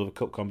semi-final of a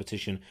cup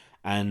competition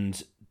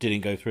and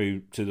didn't go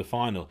through to the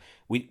final?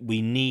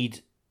 We need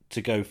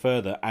to go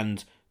further,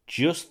 and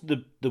just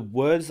the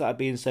words that are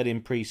being said in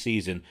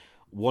pre-season,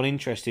 one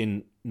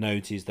interesting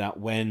note is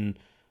that when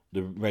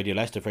the Radio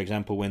Leicester, for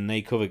example, when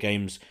they cover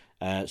games,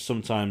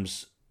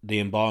 sometimes the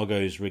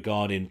embargoes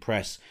regarding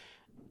press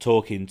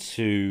talking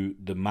to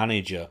the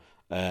manager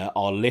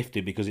are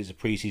lifted because it's a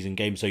pre-season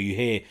game. So you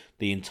hear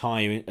the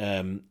entire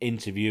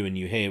interview, and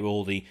you hear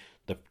all the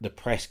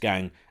press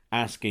gang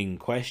asking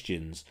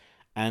questions.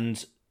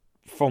 And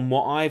from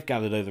what I've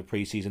gathered over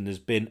pre-season, there's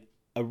been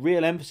a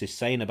real emphasis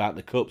saying about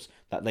the cups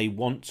that they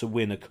want to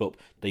win a cup.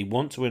 They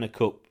want to win a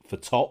cup for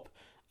top.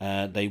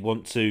 They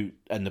want to,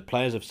 and the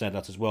players have said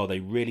that as well. They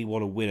really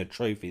want to win a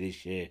trophy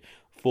this year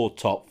for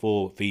top,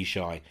 for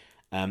Vichai.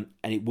 And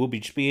it will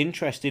just be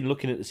interesting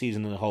looking at the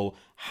season as a whole,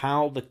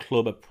 how the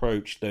club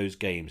approach those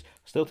games.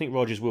 I still think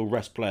Rodgers will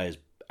rest players,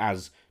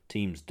 as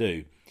teams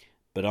do,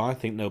 but I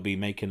think they'll be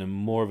making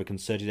more of a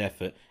concerted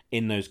effort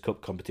in those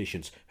cup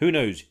competitions. Who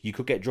knows? You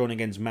could get drawn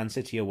against Man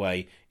City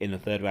away in the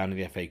third round of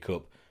the FA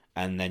Cup,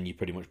 and then you're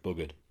pretty much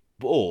buggered.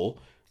 Or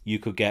you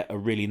could get a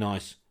really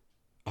nice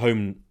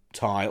home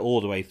tie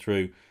all the way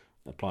through.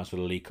 Applies for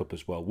the League Cup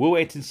as well. We'll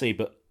wait and see,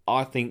 but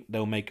I think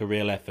they'll make a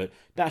real effort.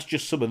 That's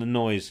just some of the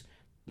noise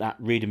that,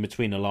 reading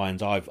between the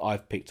lines,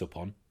 I've picked up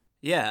on.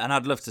 Yeah, and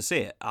I'd love to see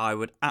it. I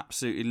would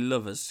absolutely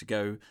love us to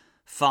go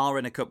far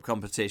in a cup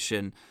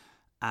competition.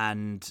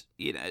 And,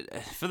 you know,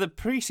 for the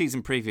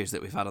pre-season previews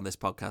that we've had on this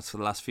podcast for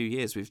the last few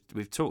years,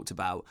 we've talked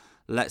about,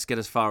 let's get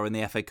as far in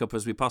the FA Cup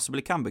as we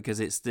possibly can,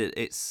 because it's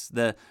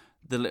the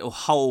little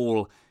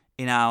hole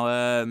in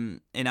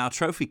our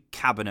trophy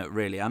cabinet,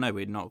 really. I know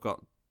we've not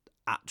got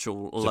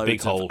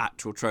loads of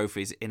actual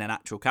trophies in an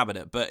actual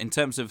cabinet, but in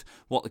terms of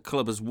what the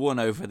club has won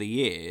over the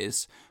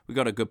years, we've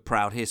got a good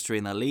proud history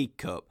in the League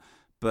Cup.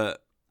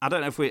 But I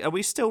don't know if are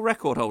we still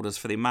record holders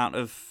for the amount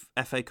of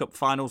FA Cup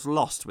finals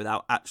lost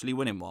without actually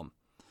winning one?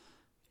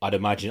 I'd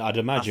imagine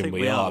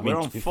we are. I mean, we're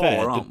on to be 4,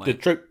 fair, aren't we?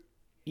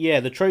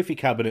 The trophy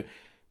cabinet.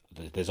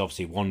 There's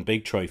obviously one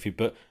big trophy,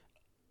 but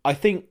I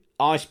think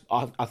I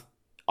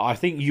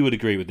think you would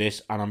agree with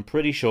this, and I'm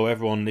pretty sure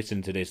everyone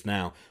listening to this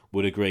now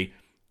would agree.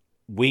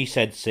 We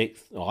said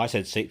 6th, or I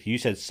said 6th, you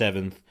said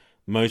 7th.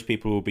 Most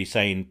people will be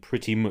saying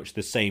pretty much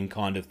the same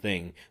kind of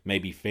thing.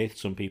 Maybe 5th,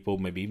 some people,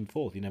 maybe even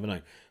 4th, you never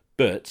know.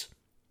 But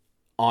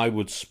I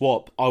would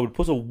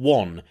put a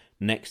 1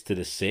 next to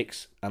the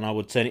 6, and I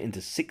would turn it into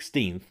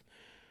 16th,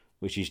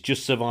 which is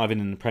just surviving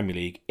in the Premier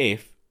League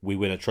if we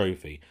win a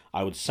trophy.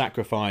 I would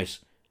sacrifice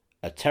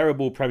a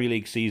terrible Premier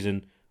League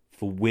season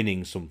for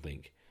winning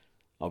something.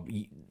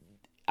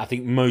 I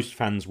think most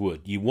fans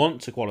would. You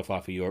want to qualify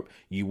for Europe.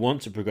 You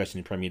want to progress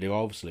in the Premier League,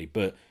 obviously.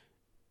 But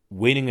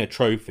winning a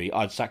trophy,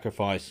 I'd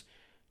sacrifice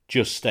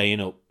just staying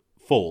up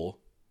for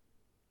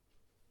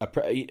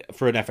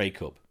an FA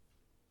Cup.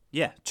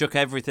 Yeah, chuck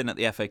everything at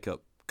the FA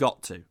Cup.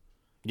 Got to.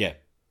 Yeah,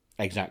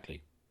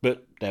 exactly.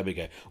 But there we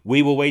go.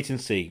 We will wait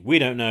and see. We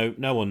don't know.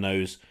 No one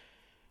knows.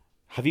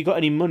 Have you got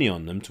any money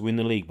on them to win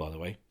the league, by the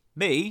way?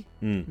 Me?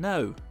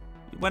 No.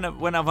 When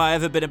have I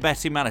ever been a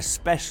betting man,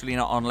 especially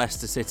not on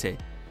Leicester City?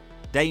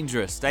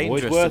 Dangerous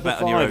to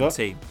bet on your own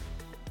team.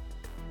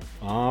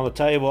 I'll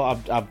tell you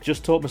what, I've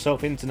just talked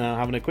myself into now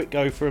having a quick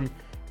go for them,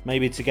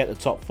 maybe to get the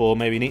top 4,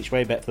 maybe an each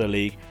way bet for the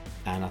league.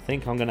 And I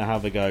think I'm going to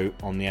have a go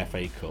on the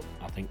FA Cup.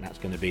 I think that's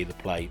going to be the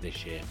play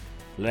this year.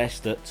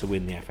 Leicester to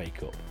win the FA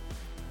Cup.